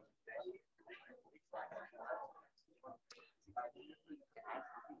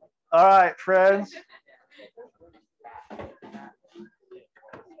 All right, friends.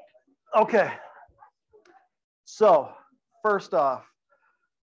 Okay. So first off,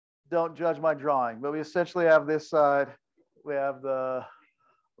 don't judge my drawing, but we essentially have this side. We have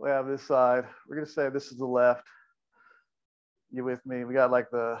this side. We're going to say this is the left. You with me? We got like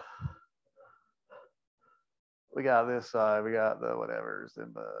we got this side. We got the whatever's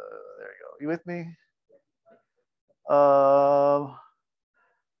in the, there you go. You with me?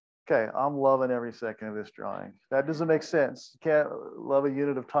 Okay, I'm loving every second of this drawing. That doesn't make sense. You can't love a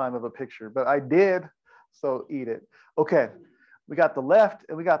unit of time of a picture, but I did, so eat it. Okay, we got the left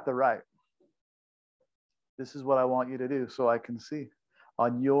and we got the right. This is what I want you to do so I can see.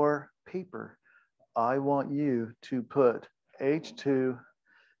 On your paper, I want you to put H2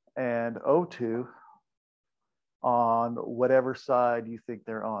 and O2 on whatever side you think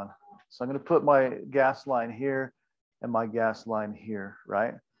they're on. So I'm going to put my gas line here and my gas line here,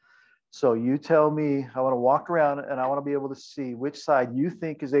 right? So you tell me, I want to walk around and I want to be able to see which side you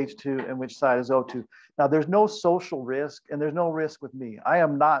think is H2 and which side is O2. Now there's no social risk and there's no risk with me. I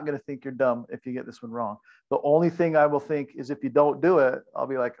am not going to think you're dumb if you get this one wrong. The only thing I will think is if you don't do it, I'll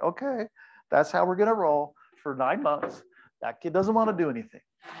be like, okay, that's how we're going to roll for 9 months. That kid doesn't want to do anything.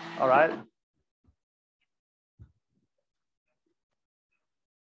 All right.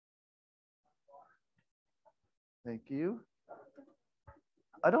 Thank you.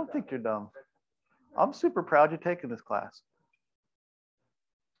 I don't think you're dumb. I'm super proud you're taking this class.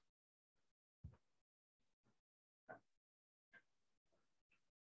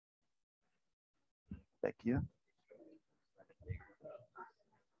 Thank you.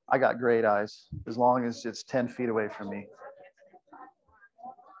 I got great eyes, as long as it's 10 feet away from me.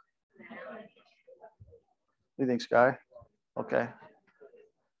 What do you think, Sky? Okay.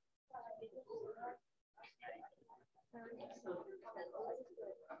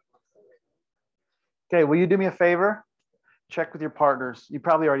 Okay, will you do me a favor? Check with your partners. You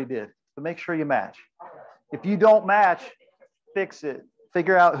probably already did, but make sure you match. If you don't match, fix it.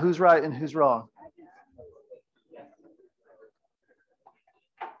 Figure out who's right and who's wrong.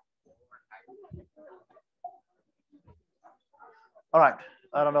 All right.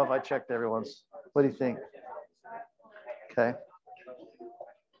 I don't know if I checked everyone's. What do you think? Okay.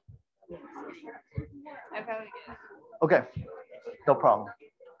 Okay. No problem.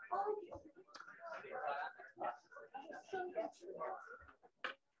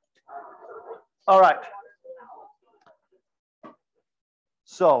 All right.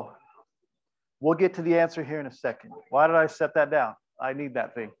 So we'll get to the answer here in a second. Why did I set that down? I need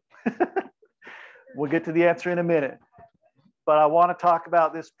that thing. We'll get to the answer in a minute. But I want to talk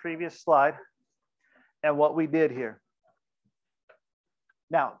about this previous slide and what we did here.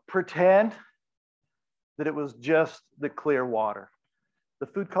 Now, pretend that it was just the clear water. The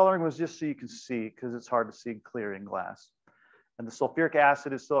food coloring was just so you can see, because it's hard to see clear in glass. And the sulfuric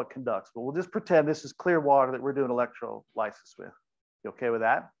acid is so it conducts. But we'll just pretend this is clear water that we're doing electrolysis with. You okay with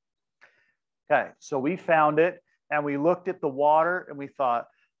that? Okay, so we found it and we looked at the water and we thought,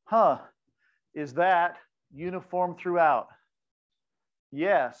 huh, is that uniform throughout?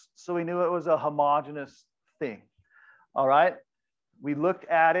 Yes, so we knew it was a homogeneous thing. All right, we looked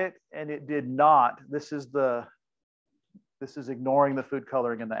at it and it did not. This is ignoring the food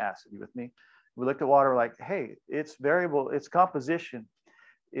coloring and the acid. You with me? We looked at water like, hey, it's variable, its composition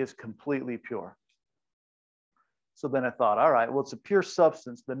is completely pure. So then I thought, all right, well, it's a pure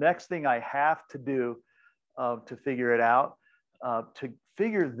substance. The next thing I have to do to figure it out, to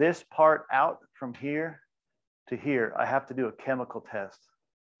figure this part out from here to here, I have to do a chemical test.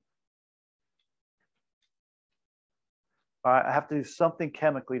 All right, I have to do something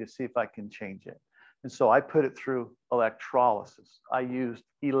chemically to see if I can change it. And so I put it through electrolysis. I used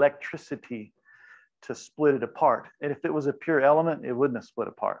electricity to split it apart. And if it was a pure element, it wouldn't have split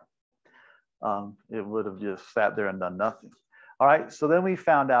apart. It would have just sat there and done nothing. All right, so then we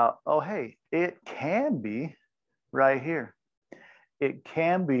found out, oh, hey, it can be right here. It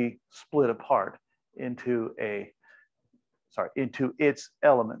can be split apart into its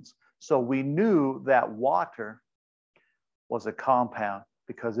elements. So we knew that water was a compound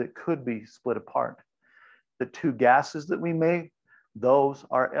because it could be split apart. The two gases that we made, those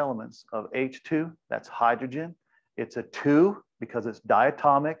are elements of H2, that's hydrogen. It's a 2 because it's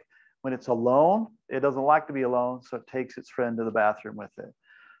diatomic. When it's alone, it doesn't like to be alone, so it takes its friend to the bathroom with it.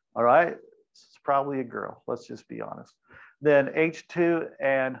 All right, it's probably a girl, let's just be honest. Then H2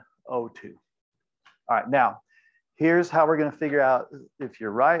 and O2. All right, now, here's how we're gonna figure out if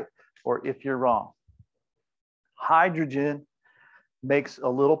you're right or if you're wrong. Hydrogen makes a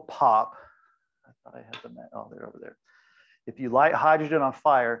little pop. I thought I had the, oh, they're over there. If you light hydrogen on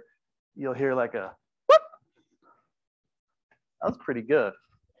fire, you'll hear like a whoop. That was pretty good.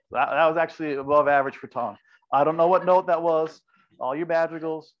 That was actually above average for Tom. I don't know what note that was. All your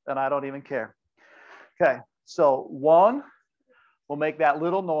madrigals, and I don't even care. Okay, so 1 will make that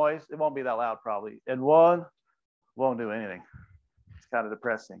little noise. It won't be that loud probably. And 1 won't do anything. It's kind of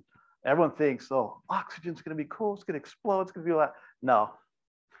depressing. Everyone thinks, oh, oxygen's gonna be cool. It's gonna explode. It's gonna be like, no,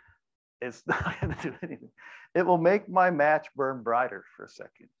 it's not gonna do anything. It will make my match burn brighter for a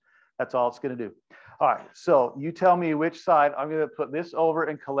second. That's all it's gonna do. All right, so you tell me which side. I'm gonna put this over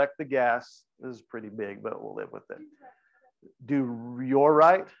and collect the gas. This is pretty big, but we'll live with it. Do your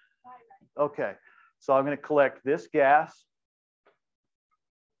right? Okay, so I'm gonna collect this gas.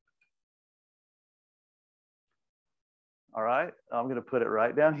 All right, I'm gonna put it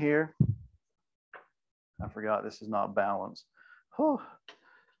right down here. I forgot this is not balanced. Whew.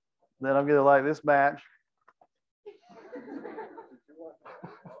 Then I'm gonna light this match.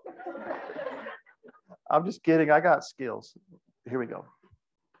 I'm just kidding, I got skills. Here we go.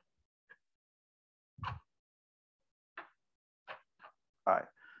 All right,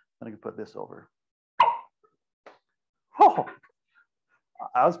 I'm gonna put this over. Oh,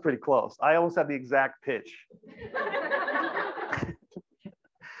 I was pretty close. I almost had the exact pitch.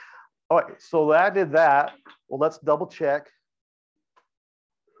 All right, so that did that. Well, let's double check.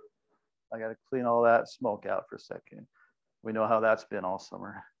 I gotta clean all that smoke out for a second. We know how that's been all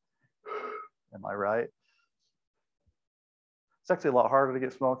summer. Am I right? It's actually a lot harder to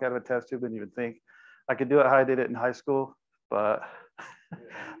get smoke out of a test tube than you would think. I could do it how I did it in high school, but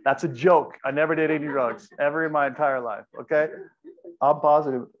that's a joke. I never did any drugs ever in my entire life, okay? I'm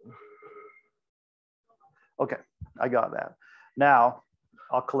positive. Okay, I got that. Now,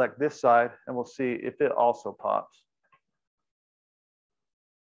 I'll collect this side and we'll see if it also pops.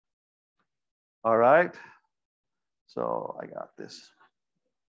 All right, so I got this.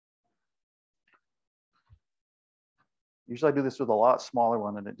 Usually I do this with a lot smaller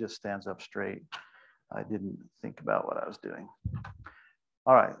one and it just stands up straight. I didn't think about what I was doing.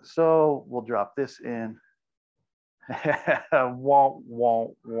 All right, so we'll drop this in. Won't,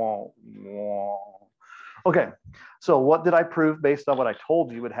 won't, won't, won't. Okay, so what did I prove based on what I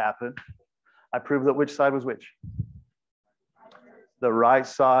told you would happen? I proved that which side was which? The right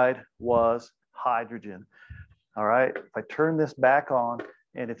side was hydrogen. All right, if I turn this back on,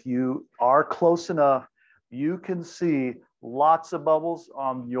 and if you are close enough, you can see lots of bubbles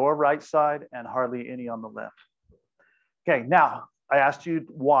on your right side and hardly any on the left. Okay, now I asked you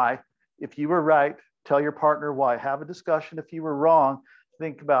why. If you were right, tell your partner why. Have a discussion. If you were wrong,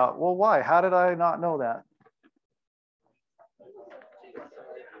 think about, well, why? How did I not know that?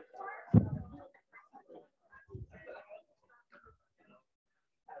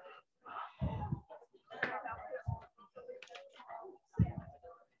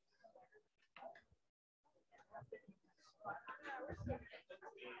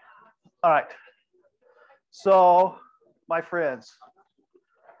 All right. So, my friends,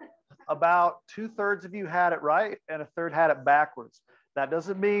 about 2/3 of you had it right and 1/3 had it backwards. That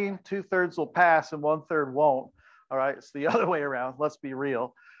doesn't mean 2/3 will pass and 1/3 won't. All right, it's the other way around. Let's be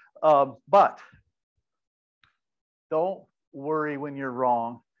real. But don't worry when you're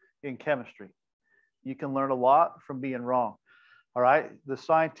wrong in chemistry. You can learn a lot from being wrong. All right, the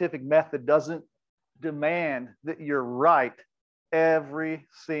scientific method doesn't demand that you're right every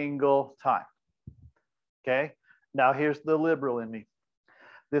single time. Okay, now here's the liberal in me.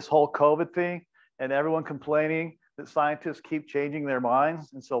 This whole COVID thing and everyone complaining that scientists keep changing their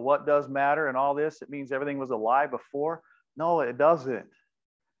minds. And so what does matter and all this, it means everything was a lie before. No, it doesn't.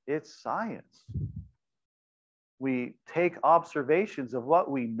 It's science. We take observations of what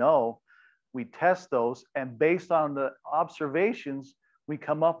we know, we test those, and based on the observations, we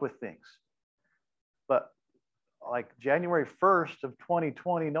come up with things. But like January 1st of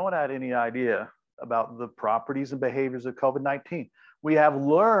 2020, no one had any idea about the properties and behaviors of COVID-19. We have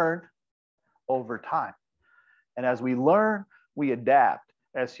learned over time. And as we learn, we adapt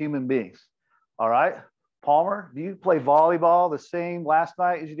as human beings. All right. Palmer, do you play volleyball the same last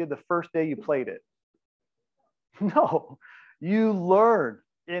night as you did the first day you played it? No, you learn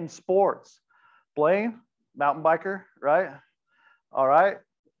in sports. Blaine, mountain biker, right? All right.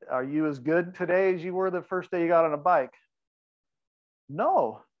 Are you as good today as you were the first day you got on a bike?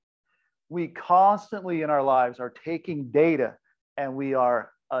 No. We constantly in our lives are taking data and we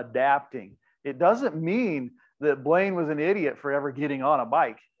are adapting. It doesn't mean that Blaine was an idiot for ever getting on a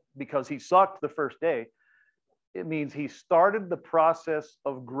bike because he sucked the first day. It means he started the process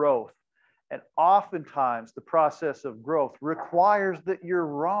of growth. And oftentimes the process of growth requires that you're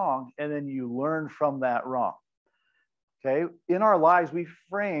wrong and then you learn from that wrong. Okay, in our lives, we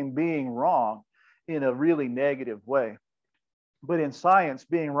frame being wrong in a really negative way. But in science,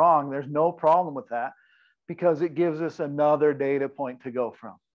 being wrong, there's no problem with that because it gives us another data point to go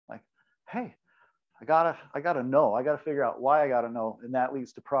from. Like, hey, I gotta know. I gotta figure out why I gotta know, and that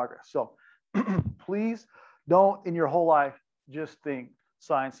leads to progress. So please don't in your whole life just think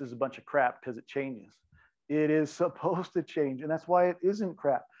science is a bunch of crap because it changes. It is supposed to change, and that's why it isn't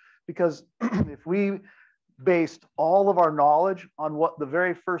crap. Because if we based all of our knowledge on what the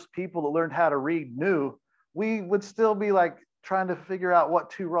very first people that learned how to read knew, we would still be like trying to figure out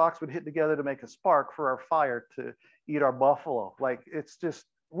what two rocks would hit together to make a spark for our fire to eat our buffalo. Like it's just,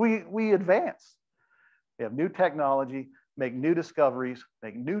 we advance. We have new technology, make new discoveries,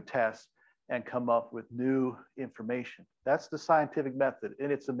 make new tests, and come up with new information. That's the scientific method,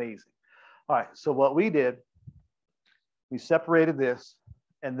 and it's amazing. All right, so what we did, we separated this,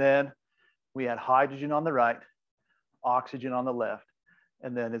 and then we had hydrogen on the right, oxygen on the left.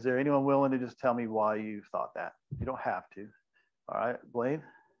 And then is there anyone willing to just tell me why you thought that? You don't have to. All right, Blaine?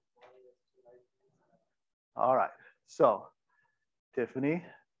 All right, so Tiffany,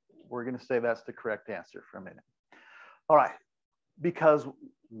 we're gonna say that's the correct answer for a minute. All right, because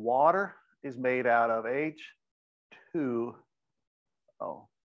water is made out of H2O.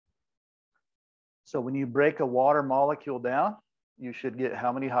 So when you break a water molecule down, you should get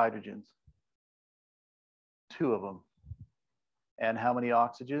how many hydrogens? 2 of them. And how many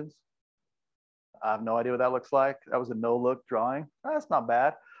oxygens? I have no idea what that looks like. That was a no-look drawing. That's not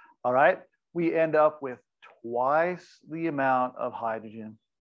bad. All right. We end up with twice the amount of hydrogen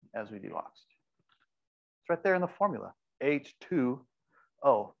as we do oxygen. It's right there in the formula,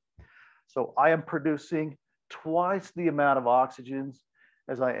 H2O. So I am producing twice the amount of oxygens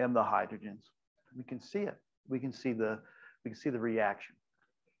as I am the hydrogens. We can see it. We can see the reaction.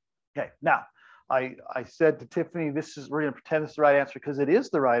 Okay. Now, I said to Tiffany, we're going to pretend it's the right answer because it is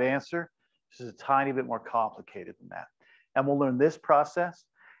the right answer. This is a tiny bit more complicated than that. And we'll learn this process.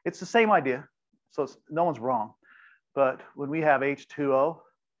 It's the same idea, so no one's wrong. But when we have H2O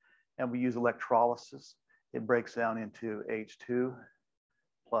and we use electrolysis, it breaks down into H2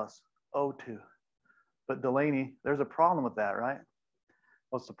 plus O2. But Delaney, there's a problem with that, right?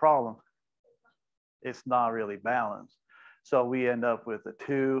 What's the problem? It's not really balanced. So we end up with a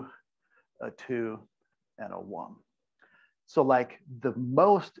 2, a 2, and a 1. So like the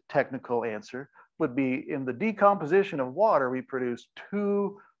most technical answer would be in the decomposition of water, we produce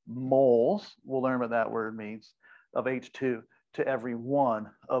 2 moles, we'll learn what that word means, of H2 to every 1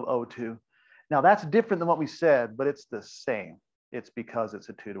 of O2. Now that's different than what we said, but it's the same. It's because it's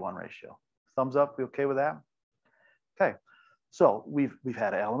a 2-to-1 ratio. Thumbs up, we okay with that? Okay, so we've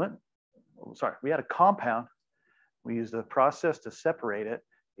had an element, we had a compound. We used a process to separate it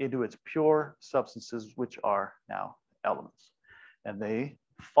into its pure substances, which are now elements. And they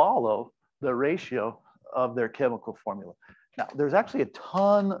follow the ratio of their chemical formula. Now, there's actually a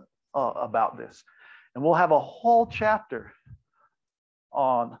ton about this. And we'll have a whole chapter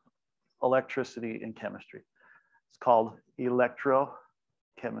on electricity and chemistry. It's called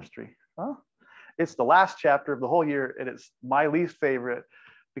electrochemistry. Huh? It's the last chapter of the whole year, and it's my least favorite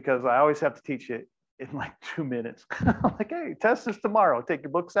because I always have to teach it in like 2 minutes. I'm like, hey, test this tomorrow. Take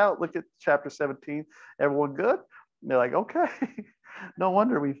your books out, look at chapter 17. Everyone good? And they're like, okay. No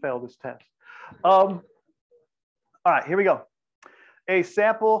wonder we failed this test. All right, here we go. A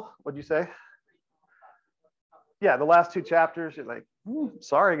sample, what'd you say? Yeah, the last 2 chapters, you're like,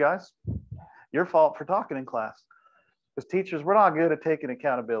 sorry, guys. Your fault for talking in class. Because teachers, we're not good at taking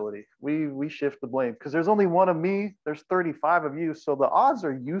accountability. We shift the blame because there's only one of me. There's 35 of you. So the odds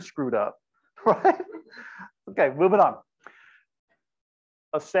are you screwed up, right? Okay, moving on.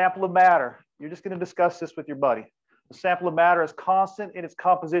 A sample of matter. You're just going to discuss this with your buddy. A sample of matter is constant in its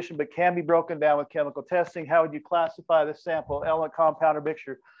composition, but can be broken down with chemical testing. How would you classify this sample? Element, compound, or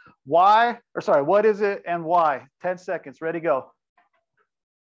mixture? What is it and why? 10 seconds, ready, go.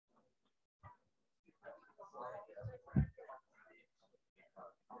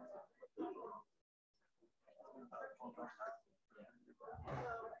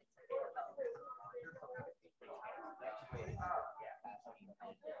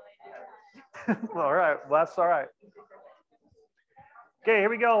 All right, well, that's all right. Okay, here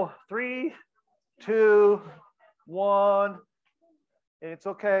we go. 3, 2, 1. It's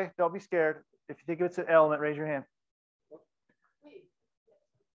okay. Don't be scared. If you think it's an element, raise your hand.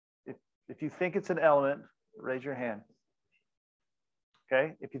 If you think it's an element, raise your hand.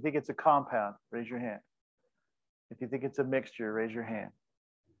 Okay. If you think it's a compound, raise your hand. If you think it's a mixture, raise your hand.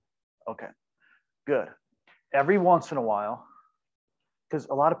 Okay. Good. Every once in a while, because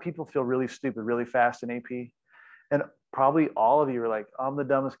a lot of people feel really stupid really fast in AP, and probably all of you are like, I'm the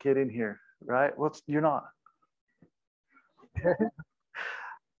dumbest kid in here, right? Well, you're not.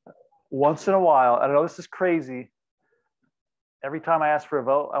 Once in a while, I know this is crazy. Every time I ask for a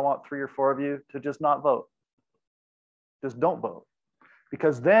vote, I want 3 or 4 of you to just not vote. Just don't vote.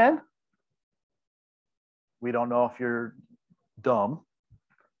 Because then we don't know if you're dumb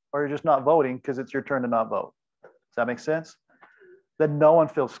or you're just not voting because it's your turn to not vote. Does that make sense? Then no one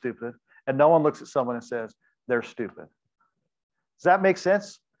feels stupid and no one looks at someone and says they're stupid. Does that make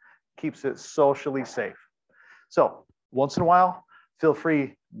sense? Keeps it socially safe. So once in a while, feel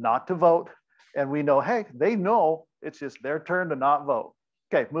free not to vote. And we know, hey, they know it's just their turn to not vote.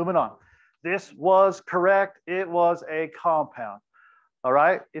 Okay, moving on. This was correct. It was a compound. All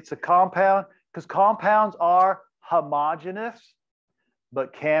right, it's a compound because compounds are homogeneous,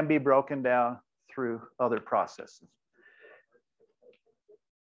 but can be broken down through other processes.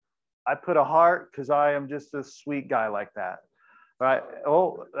 I put a heart because I am just a sweet guy like that. All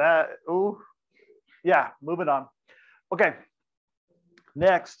right. Yeah, moving on. Okay.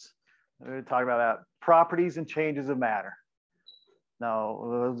 Next, we're going to talk about that. Properties and changes of matter. Now,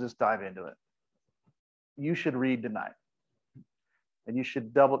 we'll just dive into it. You should read tonight. And you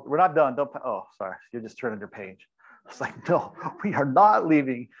should we're not done. Oh, sorry. You're just turning your page. It's like, no, we are not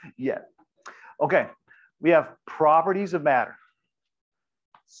leaving yet. Okay. We have properties of matter.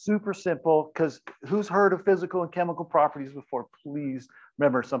 Super simple, because who's heard of physical and chemical properties before? Please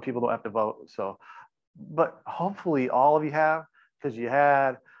remember, some people don't have to vote. So, but hopefully all of you have, because you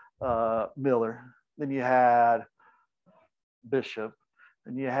had Miller, then you had Bishop,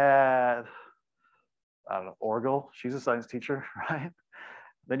 and you had, I don't know, Orgel. She's a science teacher, right?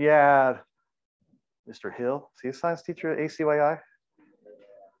 Then you had Mr. Hill. Is he a science teacher at ACYI?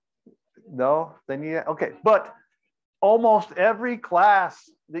 No? Then you, okay. But almost every class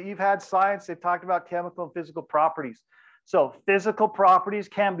that you've had science, they've talked about chemical and physical properties. So physical properties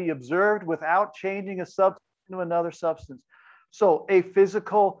can be observed without changing a substance into another substance. So a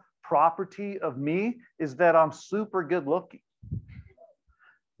physical property of me is that I'm super good looking.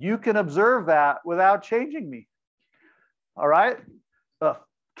 You can observe that without changing me. All right. A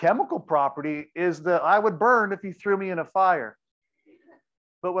chemical property is that I would burn if you threw me in a fire.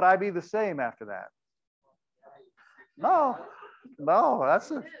 But would I be the same after that? No,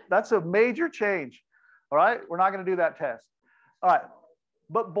 that's a major change. All right. We're not going to do that test. All right.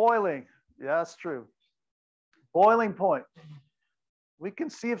 But boiling. Yeah, that's true. Boiling point. We can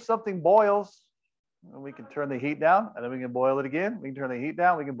see if something boils. And we can turn the heat down and then we can boil it again. We can turn the heat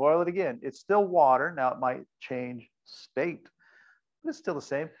down, we can boil it again. It's still water. Now it might change state, but it's still the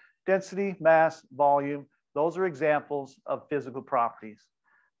same. Density, mass, volume, those are examples of physical properties,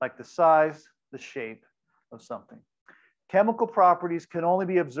 like the size, the shape of something. Chemical properties can only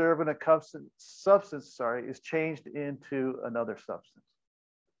be observed when a substance is changed into another substance.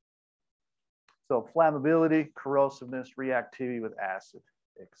 So flammability, corrosiveness, reactivity with acid.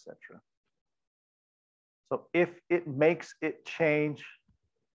 etc. So if it makes it change,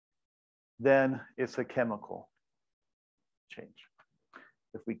 then it's a chemical change.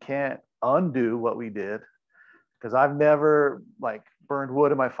 If we can't undo what we did, because I've never like burned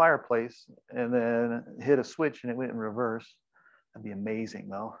wood in my fireplace and then hit a switch and it went in reverse. That'd be amazing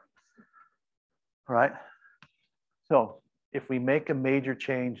though. All right. So if we make a major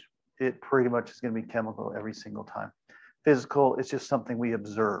change, it pretty much is going to be chemical every single time. Physical, it's just something we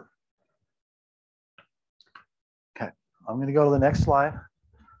observe. Okay, I'm going to go to the next slide.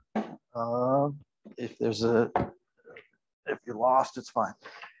 If you're lost, it's fine.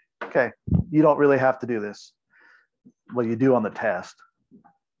 Okay, you don't really have to do this. Well, you do on the test,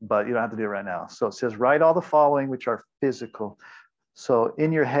 but you don't have to do it right now. So it says, write all the following, which are physical. So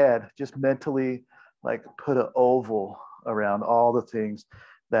in your head, just mentally like put an oval around all the things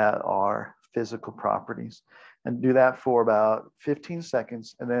that are physical properties and do that for about 15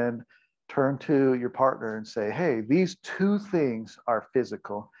 seconds and then turn to your partner and say, hey, these two things are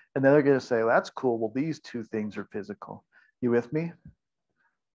physical. And then they're going to say, well, that's cool. Well, these two things are physical. You with me?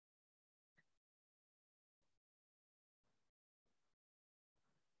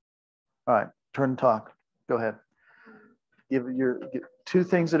 All right, turn and talk. Go ahead. Give two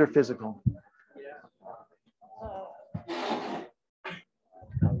things that are physical.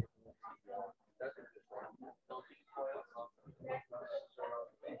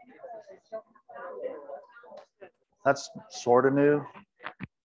 That's sort of new.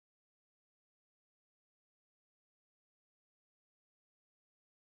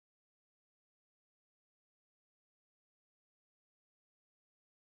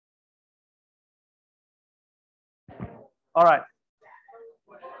 All right.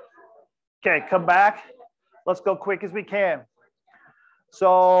 Okay, come back. Let's go quick as we can.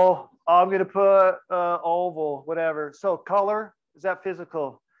 So I'm going to put oval, whatever. So color, is that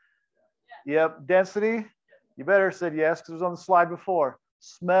physical? Yep. Density, you better have said yes because it was on the slide before.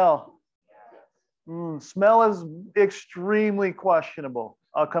 Smell. Smell is extremely questionable.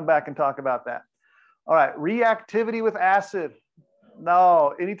 I'll come back and talk about that. All right. Reactivity with acid.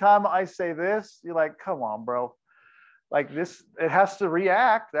 No, anytime I say this, you're like, come on, bro. Like this, it has to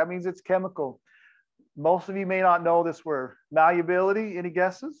react. That means it's chemical. Most of you may not know this word. Malleability, any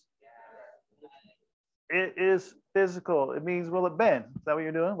guesses? It is physical. It means, will it bend? Is that what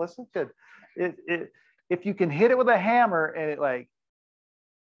you're doing? Listen, good. If you can hit it with a hammer and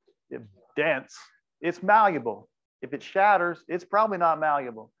it dents, it's malleable. If it shatters, it's probably not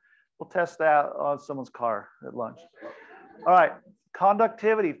malleable. We'll test that on someone's car at lunch. All right,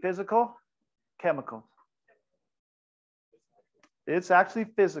 conductivity, physical, chemical. It's actually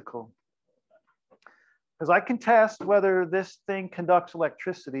physical. Because I can test whether this thing conducts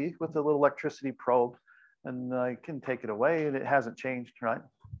electricity with a little electricity probe, and I can take it away and it hasn't changed, right?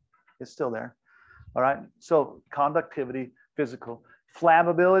 It's still there. All right, so conductivity, physical.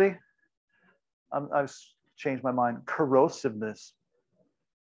 Flammability, I've changed my mind. Corrosiveness,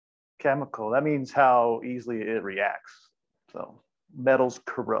 chemical. That means how easily it reacts. So metals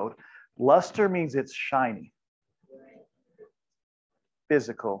corrode. Luster means it's shiny.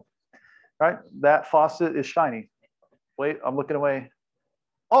 Physical, right? That faucet is shiny. Wait, I'm looking away.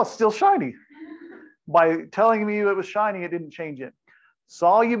 Oh, it's still shiny. By telling me it was shiny, it didn't change it.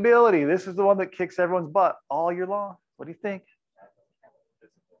 Solubility, this is the one that kicks everyone's butt all year long. What do you think?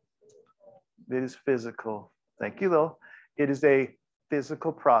 It is physical. Thank you, though. It is a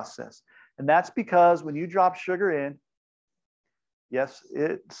physical process. And that's because when you drop sugar in, yes,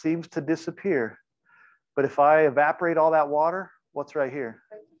 it seems to disappear. But if I evaporate all that water, what's right here?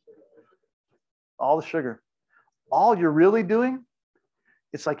 All the sugar. All you're really doing,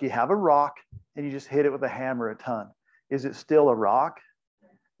 it's like you have a rock and you just hit it with a hammer a ton. Is it still a rock?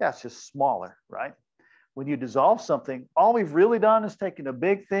 Yeah, it's just smaller, right? When you dissolve something, all we've really done is taken a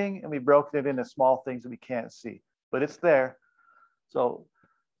big thing and we've broken it into small things that we can't see, but it's there. So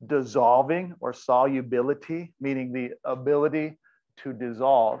dissolving or solubility, meaning the ability to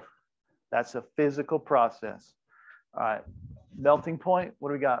dissolve, that's a physical process. All right, melting point, what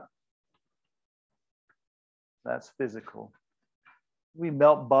do we got? That's physical. We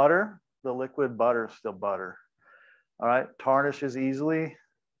melt butter, the liquid butter is still butter. All right, tarnishes easily,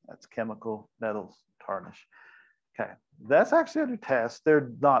 that's chemical, metals, tarnish. Okay, that's actually under test.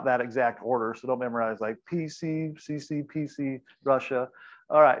 They're not that exact order, so don't memorize like PC, CC, PC, Russia.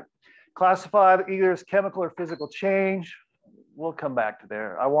 All right, classified either as chemical or physical change. We'll come back to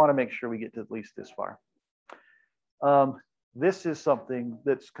there. I want to make sure we get to at least this far. This is something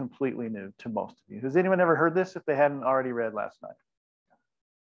that's completely new to most of you. Has anyone ever heard this if they hadn't already read last night?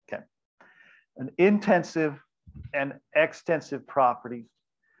 Okay. An intensive and extensive properties.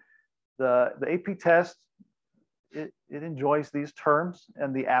 The AP test, it enjoys these terms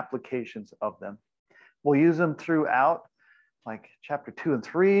and the applications of them. We'll use them throughout, like chapter 2 and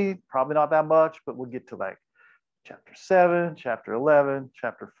 3, probably not that much, but we'll get to like chapter 7, chapter 11,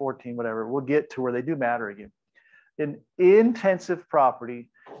 chapter 14, whatever. We'll get to where they do matter again. An intensive property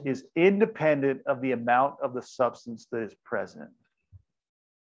is independent of the amount of the substance that is present.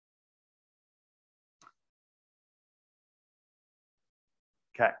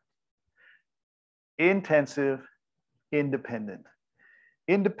 Okay. Intensive, independent.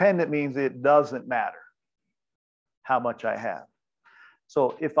 Independent means it doesn't matter how much I have.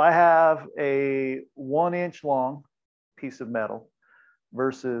 So if I have a 1-inch long piece of metal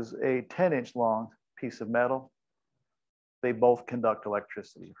versus a 10-inch long piece of metal, they both conduct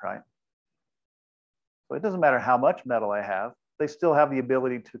electricity, right? So it doesn't matter how much metal I have, they still have the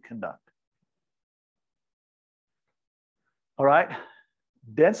ability to conduct. All right,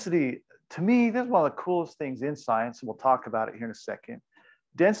 density, to me, this is one of the coolest things in science, and we'll talk about it here in a second.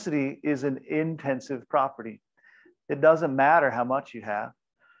 Density is an intensive property. It doesn't matter how much you have.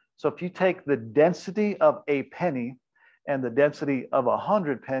 So if you take the density of a penny and the density of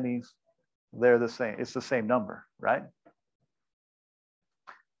 100 pennies, they're the same. It's the same number, right?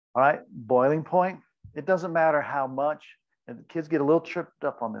 All right, boiling point. It doesn't matter how much, and the kids get a little tripped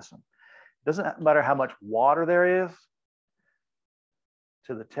up on this one. It doesn't matter how much water there is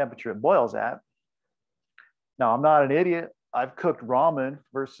to the temperature it boils at. Now, I'm not an idiot. I've cooked ramen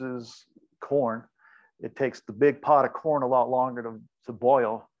versus corn. It takes the big pot of corn a lot longer to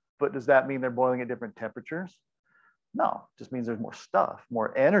boil, but does that mean they're boiling at different temperatures? No, it just means there's more stuff,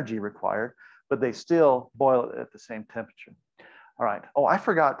 more energy required, but they still boil at the same temperature. All right. Oh, I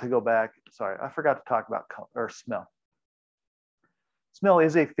forgot to go back. Sorry, I forgot to talk about smell. Smell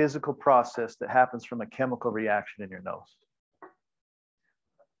is a physical process that happens from a chemical reaction in your nose.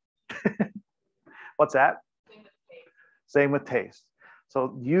 What's that? Same with taste.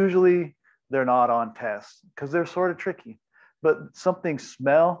 So usually they're not on tests because they're sort of tricky. But something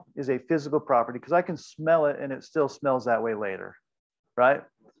smell is a physical property because I can smell it and it still smells that way later, right?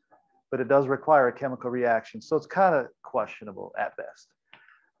 But it does require a chemical reaction. So it's kind of questionable at best.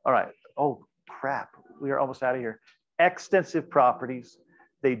 All right. Oh, crap. We are almost out of here. Extensive properties.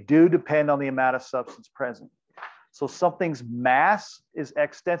 They do depend on the amount of substance present. So something's mass is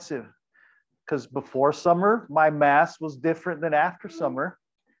extensive because before summer, my mass was different than after summer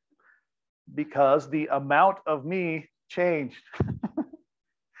because the amount of me changed.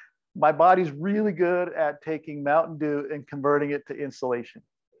 My body's really good at taking Mountain Dew and converting it to insulation.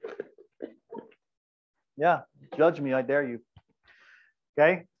 Yeah, judge me, I dare you.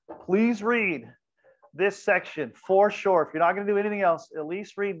 Okay, please read this section for sure. If you're not going to do anything else, at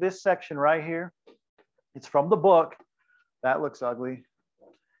least read this section right here. It's from the book. That looks ugly.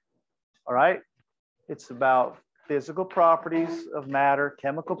 All right, it's about physical properties of matter,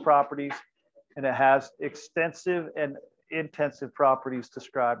 chemical properties, and it has extensive and intensive properties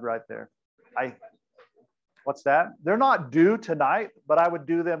described right there. What's that? They're not due tonight, but I would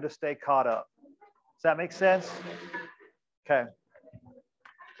do them to stay caught up. Does that make sense? Okay.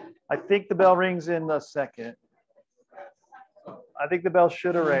 I think the bell rings in a second. I think the bell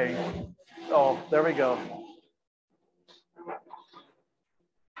should have rang. Oh, there we go.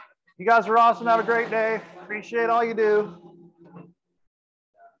 You guys are awesome. Have a great day. Appreciate all you do.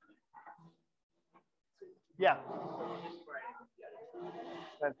 Yeah.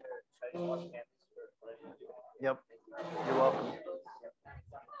 Yep. You're welcome.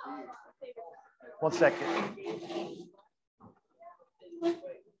 1 second.